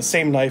basically have the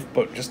same knife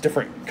but just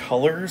different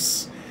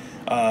colors,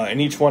 and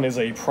each one is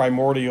a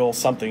primordial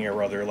something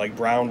or other. Like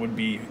brown would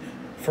be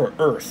for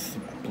earth,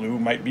 blue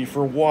might be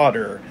for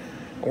water,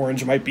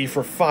 orange might be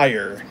for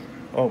fire.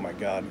 Oh my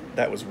god,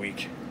 that was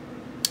weak.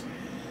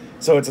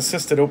 So it's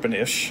assisted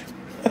open-ish.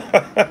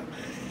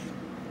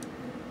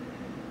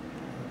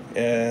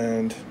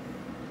 And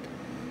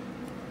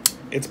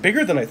it's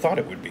bigger than I thought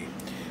it would be.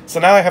 So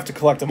now I have to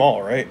collect them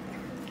all, right?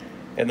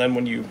 And then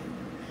when you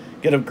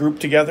get a group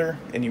together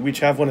and you each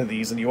have one of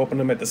these and you open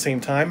them at the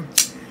same time,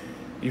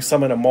 you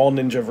summon a Mall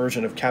Ninja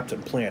version of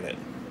Captain Planet.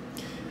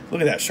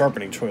 Look at that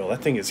sharpening choil.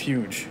 That thing is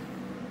huge.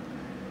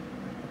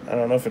 I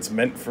don't know if it's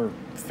meant for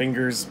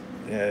fingers.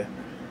 Yeah,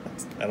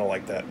 I don't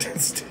like that.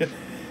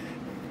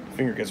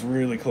 Finger gets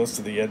really close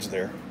to the edge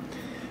there.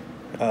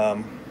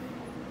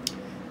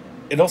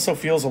 It also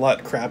feels a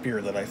lot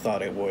crappier than I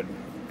thought it would.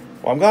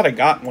 Well, I'm glad I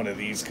got one of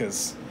these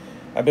because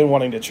I've been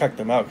wanting to check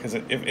them out, because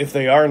if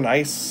they are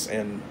nice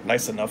and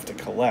nice enough to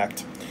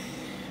collect,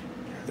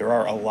 there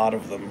are a lot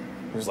of them.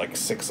 There's like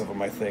 6 of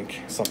them, I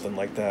think, something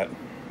like that.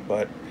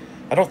 But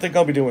I don't think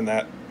I'll be doing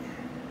that.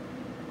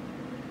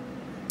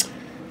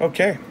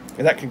 Okay,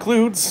 and that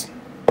concludes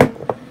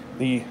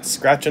the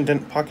Scratch and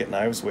Dent pocket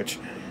knives, which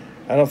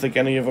I don't think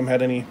any of them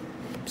had any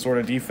sort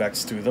of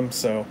defects to them,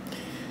 so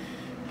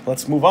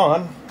let's move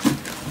on.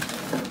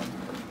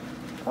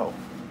 Oh.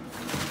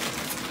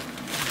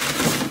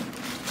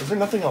 Is there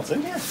nothing else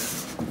in here?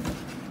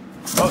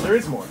 Oh, there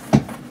is more.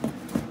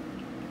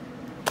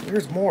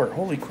 There's more.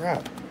 Holy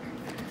crap.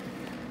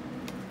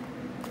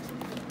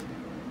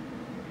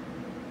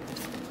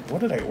 What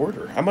did I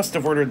order? I must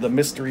have ordered the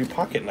mystery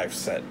pocket knife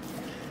set.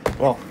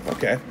 Well,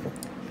 okay.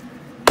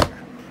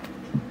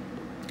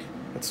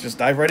 Let's just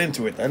dive right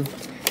into it then.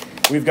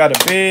 We've got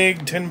a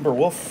big timber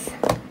wolf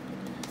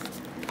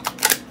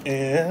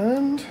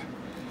and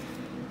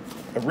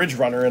a ridge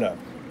runner in a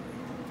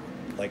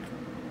like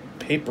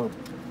paper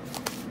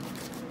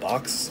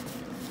box.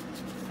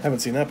 Haven't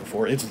seen that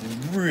before. It's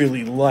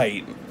really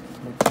light.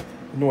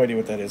 No idea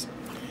what that is.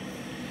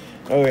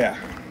 Oh yeah,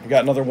 we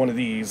got another one of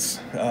these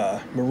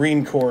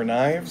Marine Corps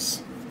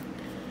knives.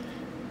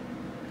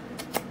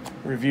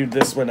 Reviewed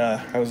this when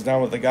I was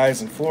down with the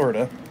guys in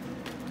Florida.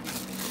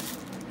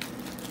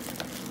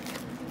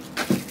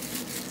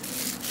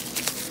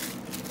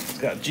 It's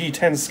got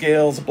G10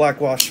 scales, a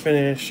black wash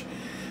finish.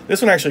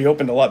 This one actually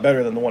opened a lot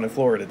better than the one in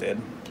Florida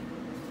did.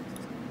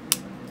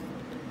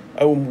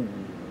 Oh,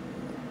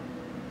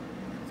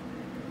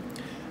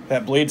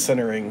 that blade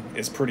centering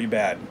is pretty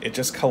bad. It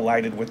just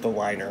collided with the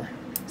liner.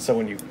 So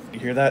when you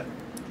hear that,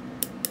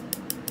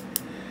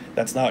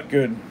 that's not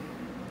good.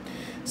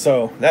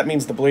 So that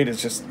means the blade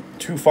is just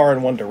too far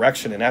in one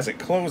direction, and as it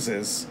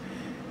closes,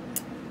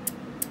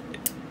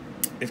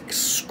 it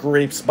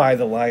scrapes by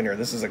the liner.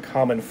 This is a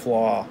common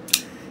flaw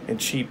in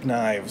cheap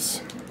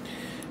knives.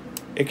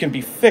 It can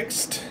be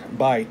fixed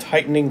by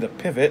tightening the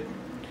pivot,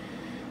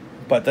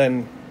 but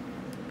then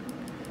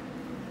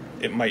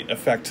it might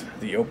affect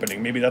the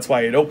opening. Maybe that's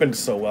why it opened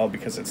so well,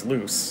 because it's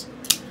loose.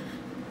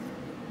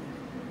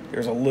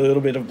 There's a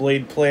little bit of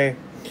blade play.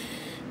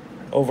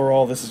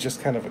 Overall, this is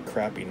just kind of a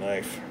crappy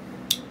knife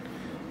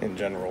in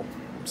general.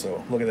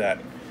 So look at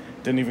that.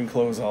 Didn't even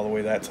close all the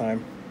way that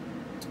time.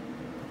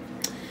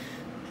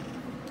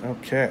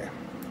 Okay.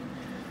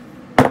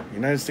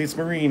 United States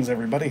Marines,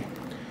 everybody.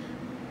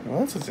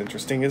 Well, this is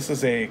interesting. This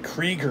is a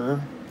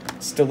Krieger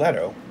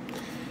stiletto.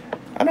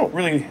 I don't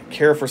really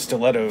care for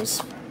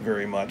stilettos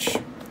very much.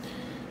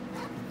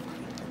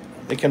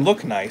 They can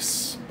look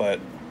nice, but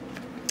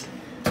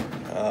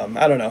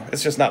I don't know.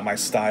 It's just not my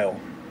style.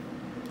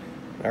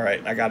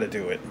 Alright, I gotta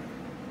do it.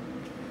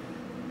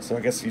 So I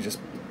guess you just...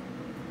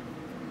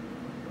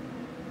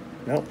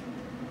 Nope.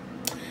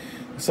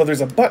 So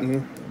there's a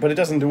button, but it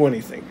doesn't do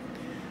anything.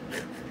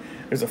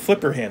 There's a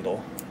flipper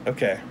handle.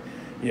 Okay.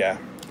 Yeah.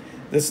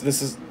 This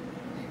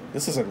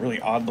is a really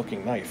odd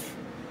looking knife.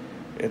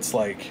 It's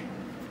like...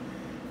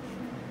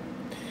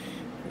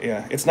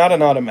 Yeah, it's not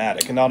an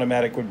automatic. An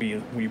automatic would be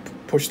we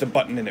push the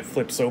button and it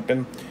flips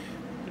open,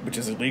 which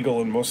is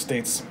illegal in most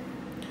states.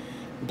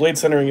 Blade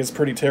centering is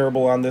pretty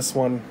terrible on this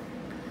one,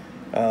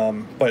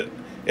 but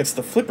it's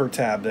the flipper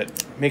tab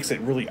that makes it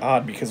really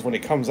odd, because when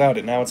it comes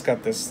out, now it's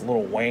got this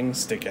little wang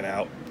sticking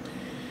out.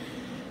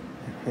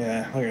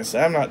 Yeah, like I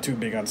said, I'm not too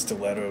big on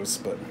stilettos,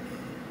 but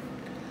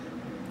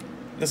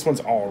this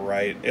one's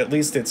alright. At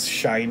least it's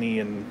shiny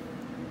and,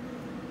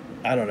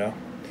 I don't know,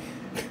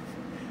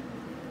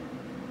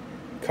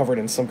 covered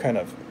in some kind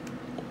of...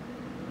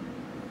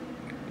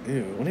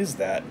 Ew, what is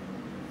that?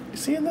 You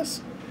seeing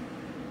this?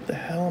 What the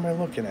hell am I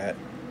looking at?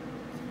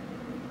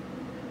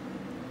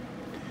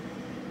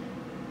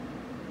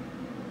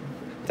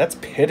 That's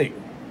pitting.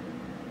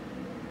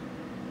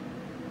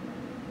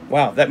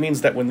 Wow, that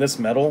means that when this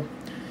metal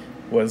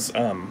was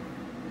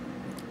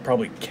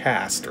probably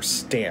cast or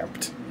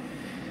stamped,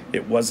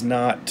 it was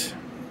not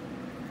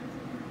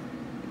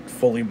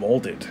fully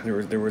molded.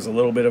 There was a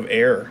little bit of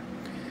air,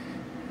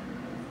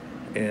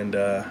 and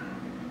it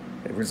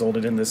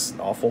resulted in this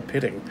awful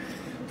pitting.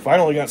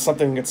 Finally got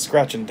something that's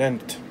scratch and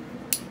dent,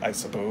 I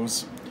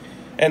suppose.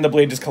 And the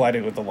blade just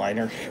collided with the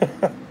liner.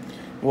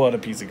 What a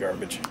piece of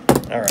garbage.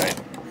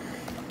 Alright.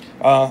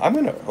 I'm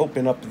going to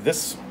open up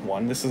this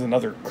one. This is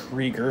another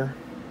Krieger.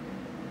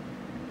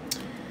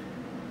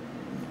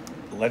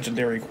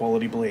 Legendary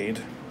quality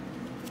blade.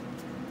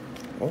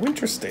 Oh,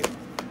 interesting.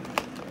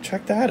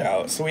 Check that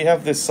out. So we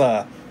have this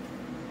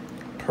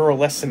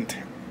pearlescent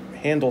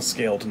handle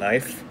scaled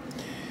knife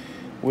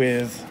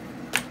with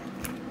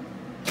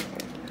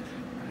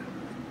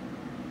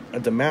a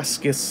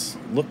Damascus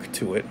look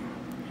to it.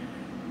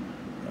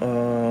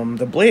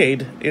 The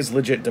blade is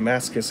legit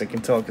Damascus, I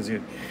can tell, because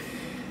you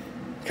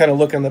kind of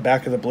look on the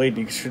back of the blade,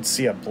 you should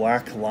see a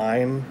black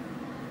line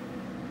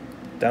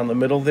down the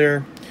middle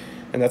there,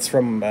 and that's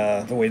from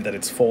the way that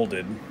it's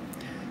folded.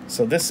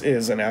 So this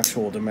is an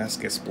actual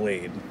Damascus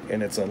blade,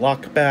 and it's a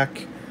lock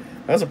back.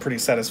 That was a pretty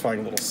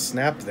satisfying little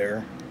snap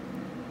there.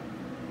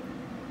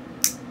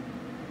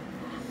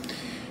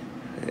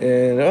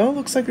 And oh,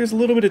 looks like there's a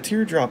little bit of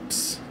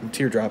teardrops,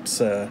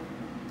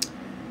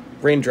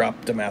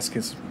 raindrop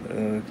Damascus.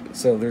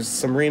 So there's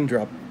some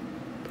raindrop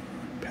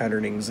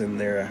patternings in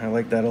there. I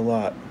like that a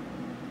lot.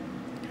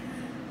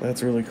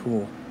 That's really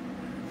cool.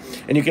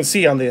 And you can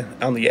see on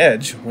the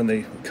edge, when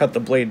they cut the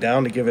blade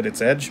down to give it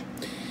its edge,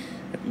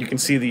 you can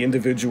see the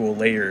individual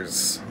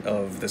layers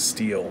of the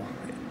steel.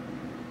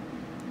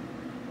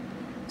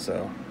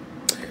 So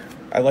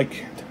I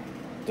like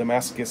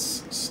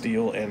Damascus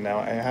steel, and now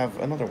I have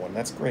another one.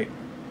 That's great.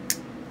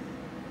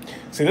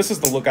 See, this is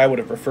the look I would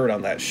have preferred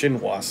on that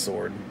Shinhwa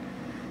sword.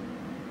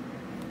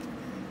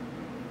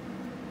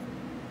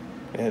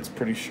 And it's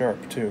pretty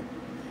sharp, too.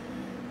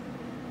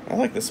 I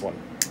like this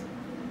one.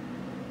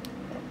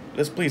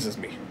 This pleases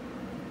me.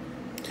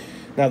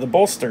 Now, the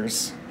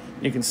bolsters,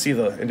 you can see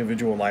the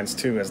individual lines,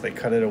 too, as they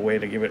cut it away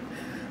to give it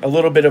a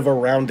little bit of a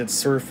rounded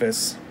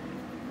surface.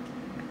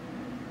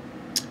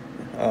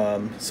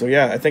 So,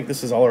 yeah, I think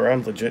this is all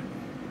around legit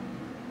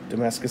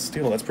Damascus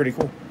steel. That's pretty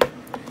cool.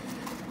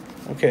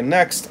 Okay,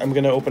 next, I'm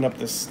going to open up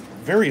this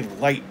very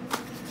light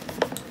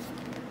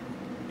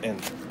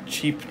and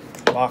cheap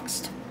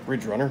boxed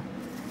Bridge Runner.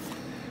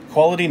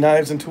 Quality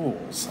Knives and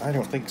Tools. I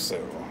don't think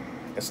so.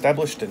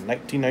 Established in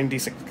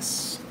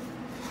 1996.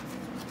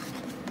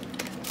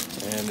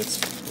 And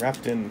it's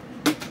wrapped in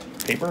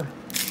paper.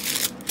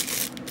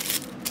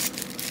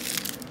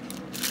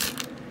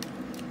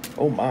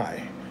 Oh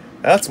my.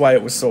 That's why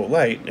it was so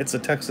light. It's a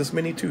Texas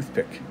mini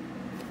toothpick.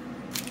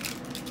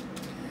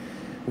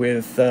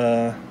 With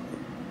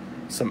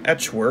some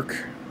etch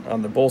work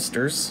on the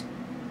bolsters.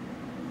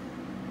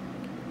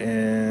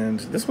 And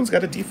this one's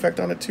got a defect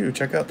on it too.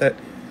 Check out that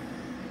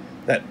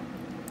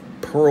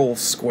pearl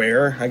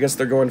square. I guess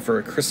they're going for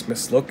a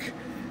Christmas look.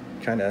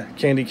 Kind of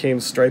candy cane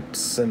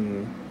stripes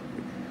and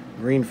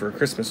green for a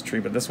Christmas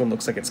tree, but this one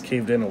looks like it's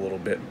caved in a little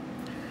bit.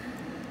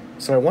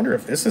 So I wonder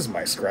if this is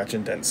my scratch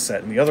and dent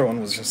set, and the other one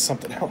was just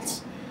something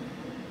else.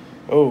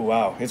 Oh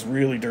wow, it's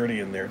really dirty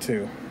in there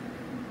too.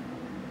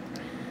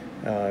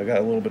 I got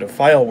a little bit of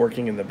file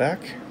working in the back,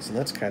 so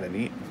that's kind of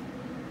neat.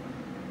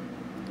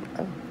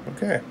 Oh,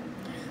 okay.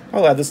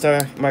 I'll add this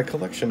to my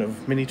collection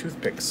of mini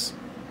toothpicks.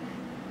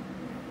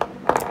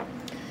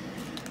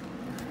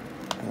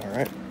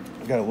 Alright,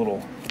 I got a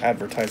little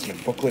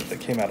advertisement booklet that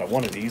came out of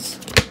one of these.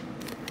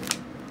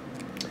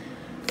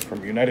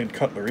 From United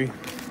Cutlery.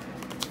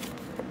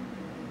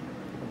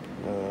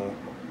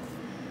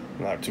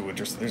 Not too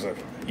interested. There's a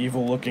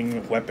evil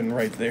looking weapon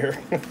right there.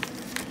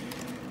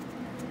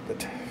 The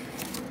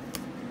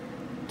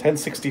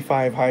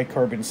 1065 high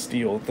carbon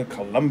steel, the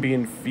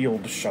Colombian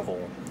field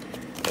shovel,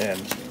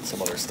 and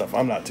some other stuff.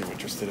 I'm not too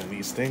interested in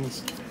these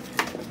things.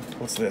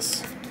 What's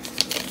this?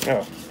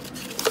 Oh.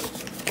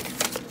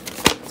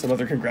 It's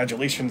another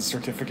congratulations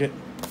certificate.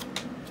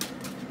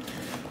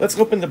 Let's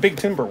open the Big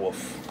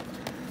Timberwolf.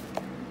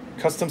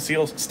 Custom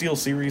steel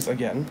series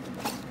again.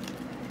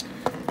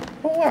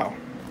 Oh wow.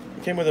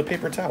 It came with a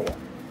paper towel.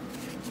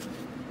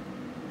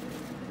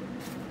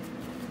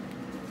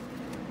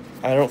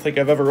 I don't think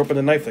I've ever opened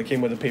a knife that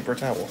came with a paper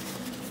towel.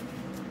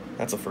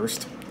 That's a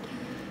first.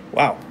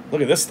 Wow,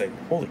 look at this thing.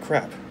 Holy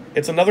crap.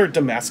 It's another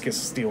Damascus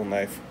steel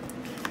knife.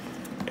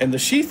 And the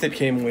sheath it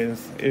came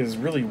with is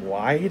really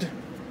wide.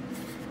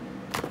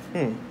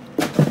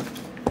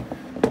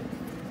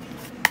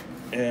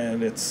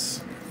 And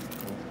it's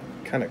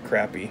kind of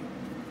crappy.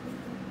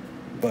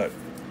 But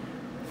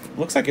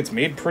looks like it's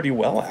made pretty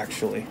well,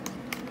 actually.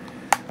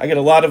 I get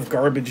a lot of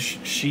garbage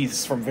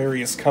sheaths from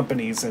various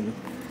companies, and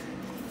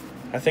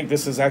I think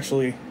this is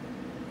actually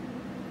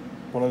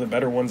one of the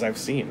better ones I've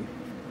seen.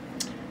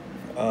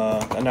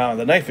 And now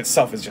the knife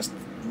itself is just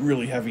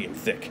really heavy and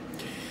thick.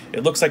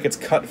 It looks like it's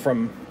cut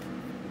from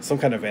some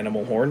kind of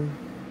animal horn.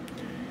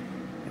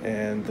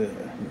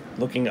 And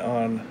looking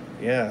on,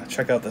 yeah,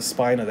 check out the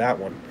spine of that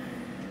one.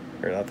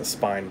 Or not the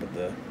spine, but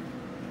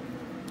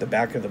the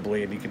back of the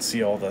blade. You can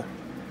see all the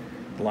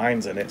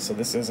lines in it. So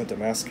this is a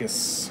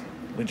Damascus,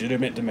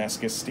 legitimate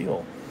Damascus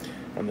steel.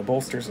 And the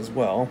bolsters as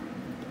well,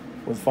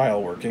 with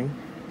file working.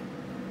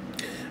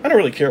 I don't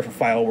really care for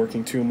file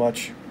working too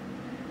much.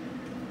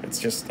 It's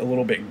just a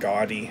little bit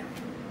gaudy.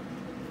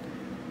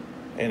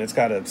 And it's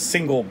got a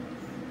single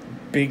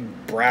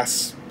big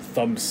brass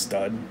thumb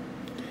stud.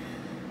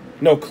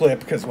 No clip,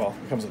 because, well,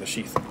 it comes with a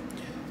sheath.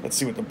 Let's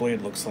see what the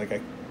blade looks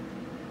like.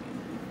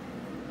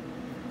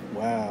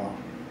 Wow.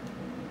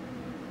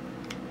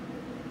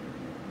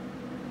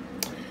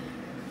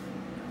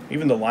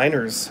 Even the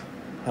liners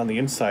on the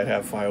inside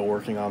have file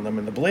working on them,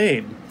 and the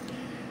blade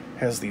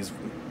has these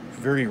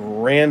very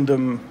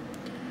random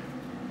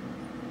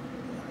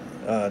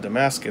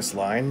Damascus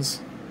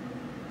lines.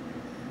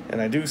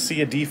 And I do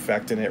see a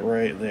defect in it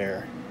right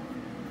there.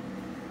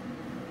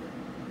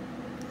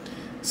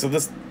 So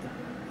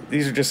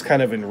these are just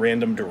kind of in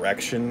random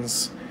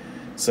directions,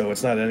 so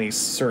it's not any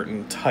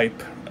certain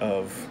type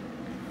of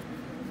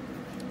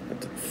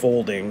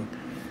folding.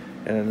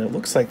 And it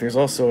looks like there's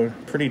also a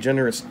pretty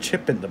generous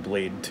chip in the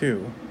blade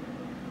too.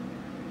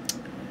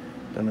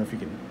 Don't know if you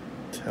can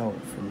tell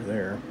from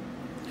there.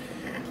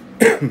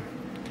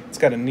 It's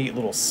got a neat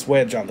little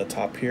swedge on the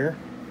top here.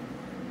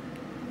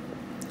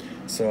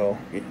 So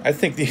I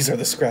think these are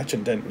the scratch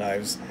and dent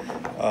knives.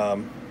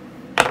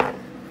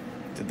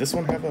 Did this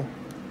one have a...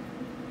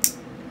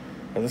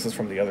 Oh, this is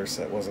from the other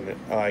set, wasn't it?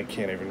 Oh, I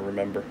can't even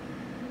remember.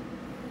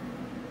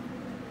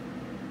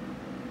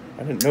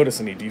 I didn't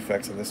notice any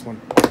defects in this one.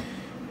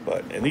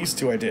 But in these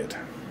two I did.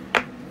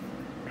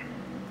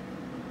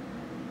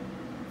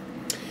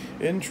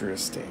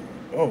 Interesting.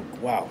 Oh,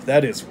 wow,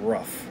 that is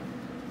rough.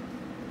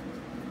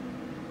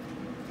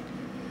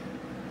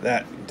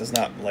 That does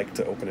not like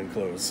to open and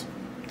close.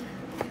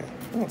 Okay,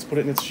 well, let's put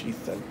it in its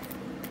sheath then.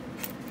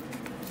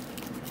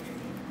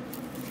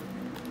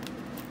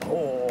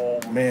 Oh,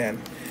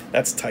 man,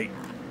 that's tight.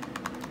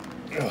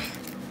 Ugh.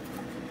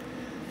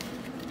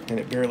 And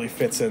it barely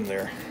fits in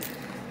there.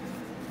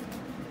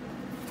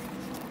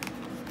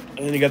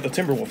 And then you got the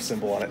Timberwolf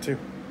symbol on it, too.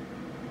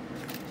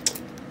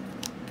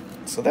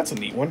 So that's a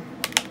neat one.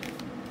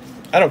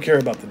 I don't care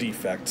about the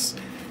defects.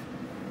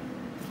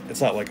 It's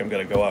not like I'm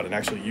going to go out and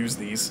actually use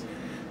these.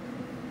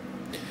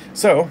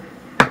 So,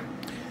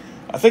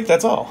 I think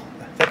that's all.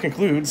 That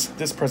concludes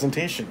this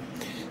presentation.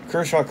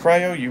 Kershaw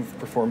Cryo, you've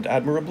performed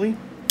admirably.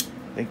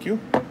 Thank you.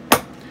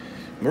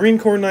 Marine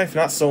Corps knife,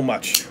 not so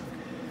much.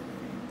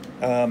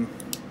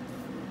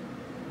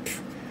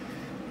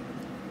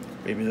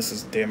 Maybe this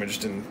is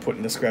damaged and put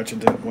in the scratch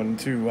and dent one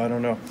too, I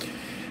don't know.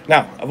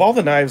 Now, of all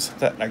the knives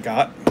that I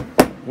got,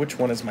 which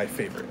one is my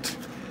favorite?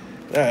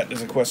 That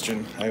is a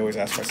question I always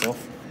ask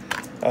myself.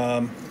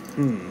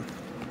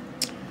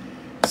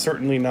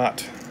 Certainly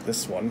not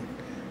this one.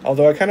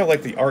 Although I kind of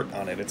like the art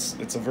on it.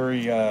 It's a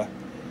very,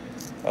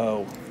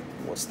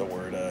 what's the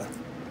word?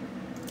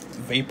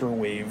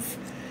 Vaporwave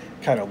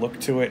kind of look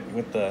to it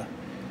with the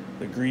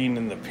green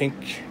and the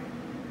pink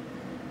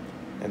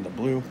and the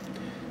blue.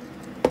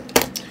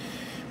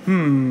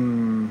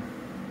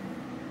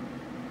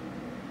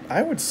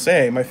 I would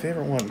say my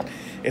favorite one,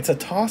 it's a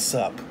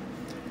toss-up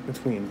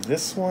between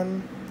this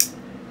one.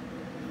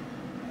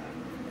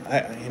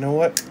 You know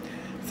what?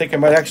 I think I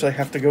might actually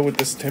have to go with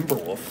this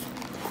Timberwolf.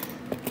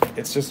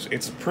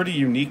 It's pretty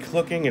unique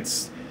looking.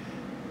 It's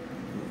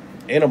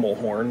animal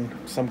horn,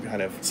 some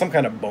kind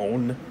of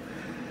bone.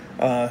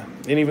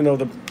 And even though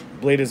the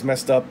blade is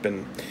messed up,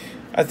 and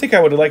I think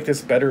I would like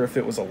this better if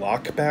it was a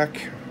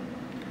lockback.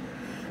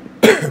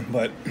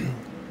 But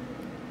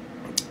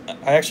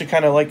I actually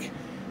kind of like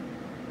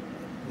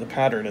the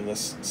pattern in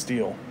this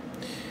steel.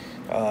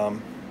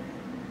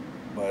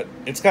 But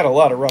it's got a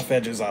lot of rough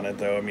edges on it,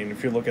 though. I mean,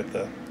 if you look at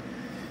the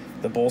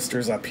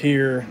bolsters up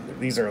here,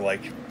 these are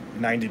like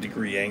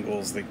 90-degree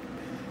angles. They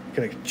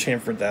could have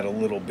chamfered that a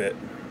little bit,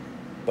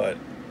 but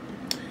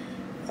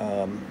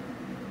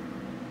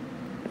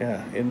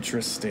yeah,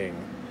 interesting,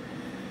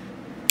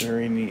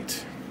 very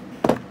neat.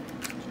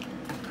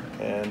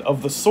 And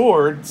of the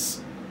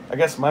swords, I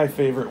guess my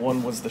favorite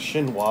one was the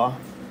Shinwa,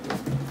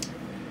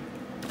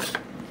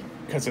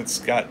 because it's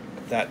got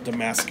that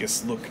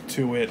Damascus look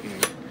to it,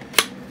 and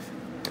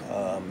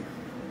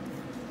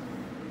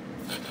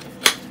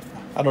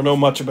I don't know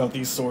much about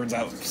these swords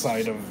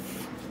outside of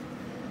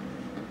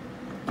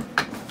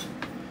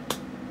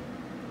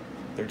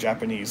they're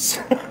Japanese.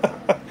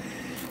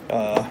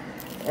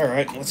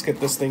 Alright, let's get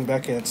this thing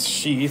back in its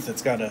sheath.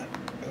 It's got a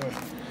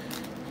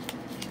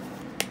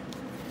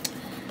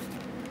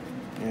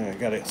yeah,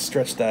 gotta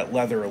stretch that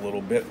leather a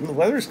little bit. And the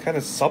leather's kind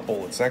of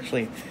supple. It's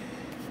actually,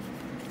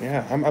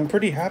 yeah, I'm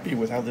pretty happy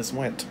with how this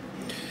went.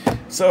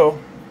 So,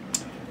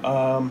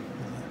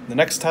 the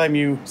next time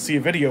you see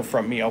a video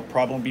from me, I'll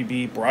probably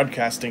be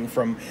broadcasting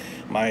from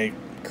my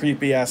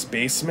creepy-ass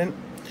basement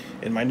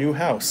in my new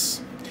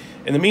house.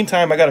 In the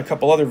meantime, I got a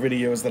couple other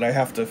videos that I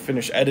have to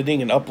finish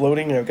editing and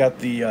uploading. I've got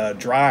the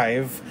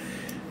drive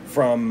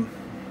from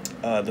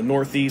the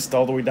Northeast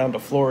all the way down to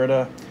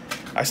Florida.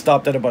 I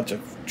stopped at a bunch of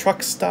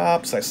truck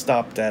stops. I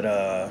stopped at,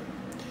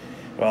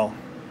 well,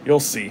 you'll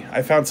see.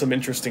 I found some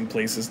interesting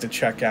places to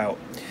check out.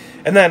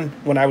 And then,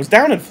 when I was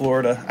down in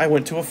Florida, I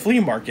went to a flea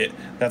market.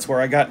 That's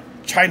where I got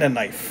China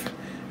knife.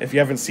 If you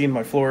haven't seen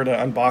my Florida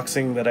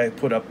unboxing that I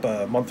put up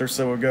a month or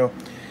so ago,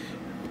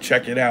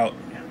 check it out.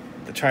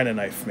 The China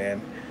knife,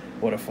 man.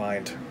 What a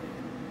find.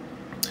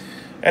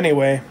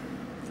 Anyway,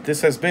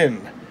 this has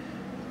been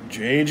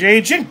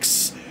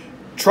JJJinks.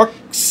 Truck